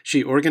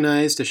 She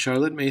organized a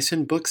Charlotte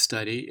Mason book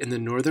study in the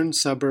northern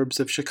suburbs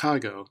of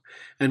Chicago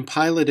and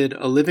piloted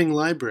a living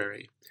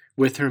library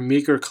with her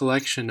meager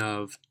collection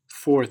of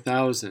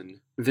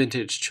 4,000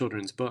 vintage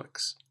children's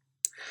books.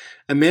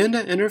 Amanda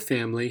and her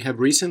family have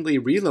recently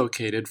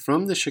relocated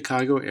from the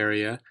Chicago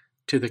area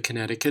to the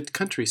Connecticut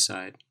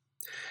countryside.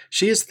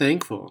 She is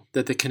thankful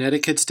that the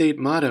Connecticut state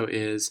motto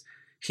is,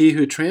 "He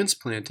who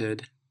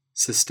transplanted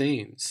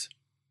sustains."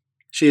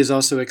 She is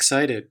also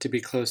excited to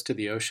be close to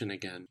the ocean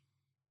again.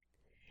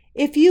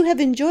 If you have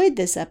enjoyed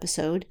this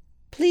episode,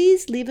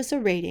 please leave us a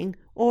rating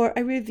or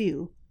a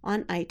review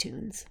on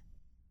iTunes.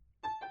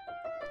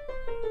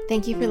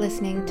 Thank you for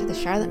listening to the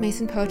Charlotte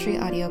Mason Poetry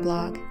audio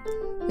blog.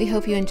 We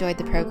hope you enjoyed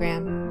the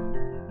program.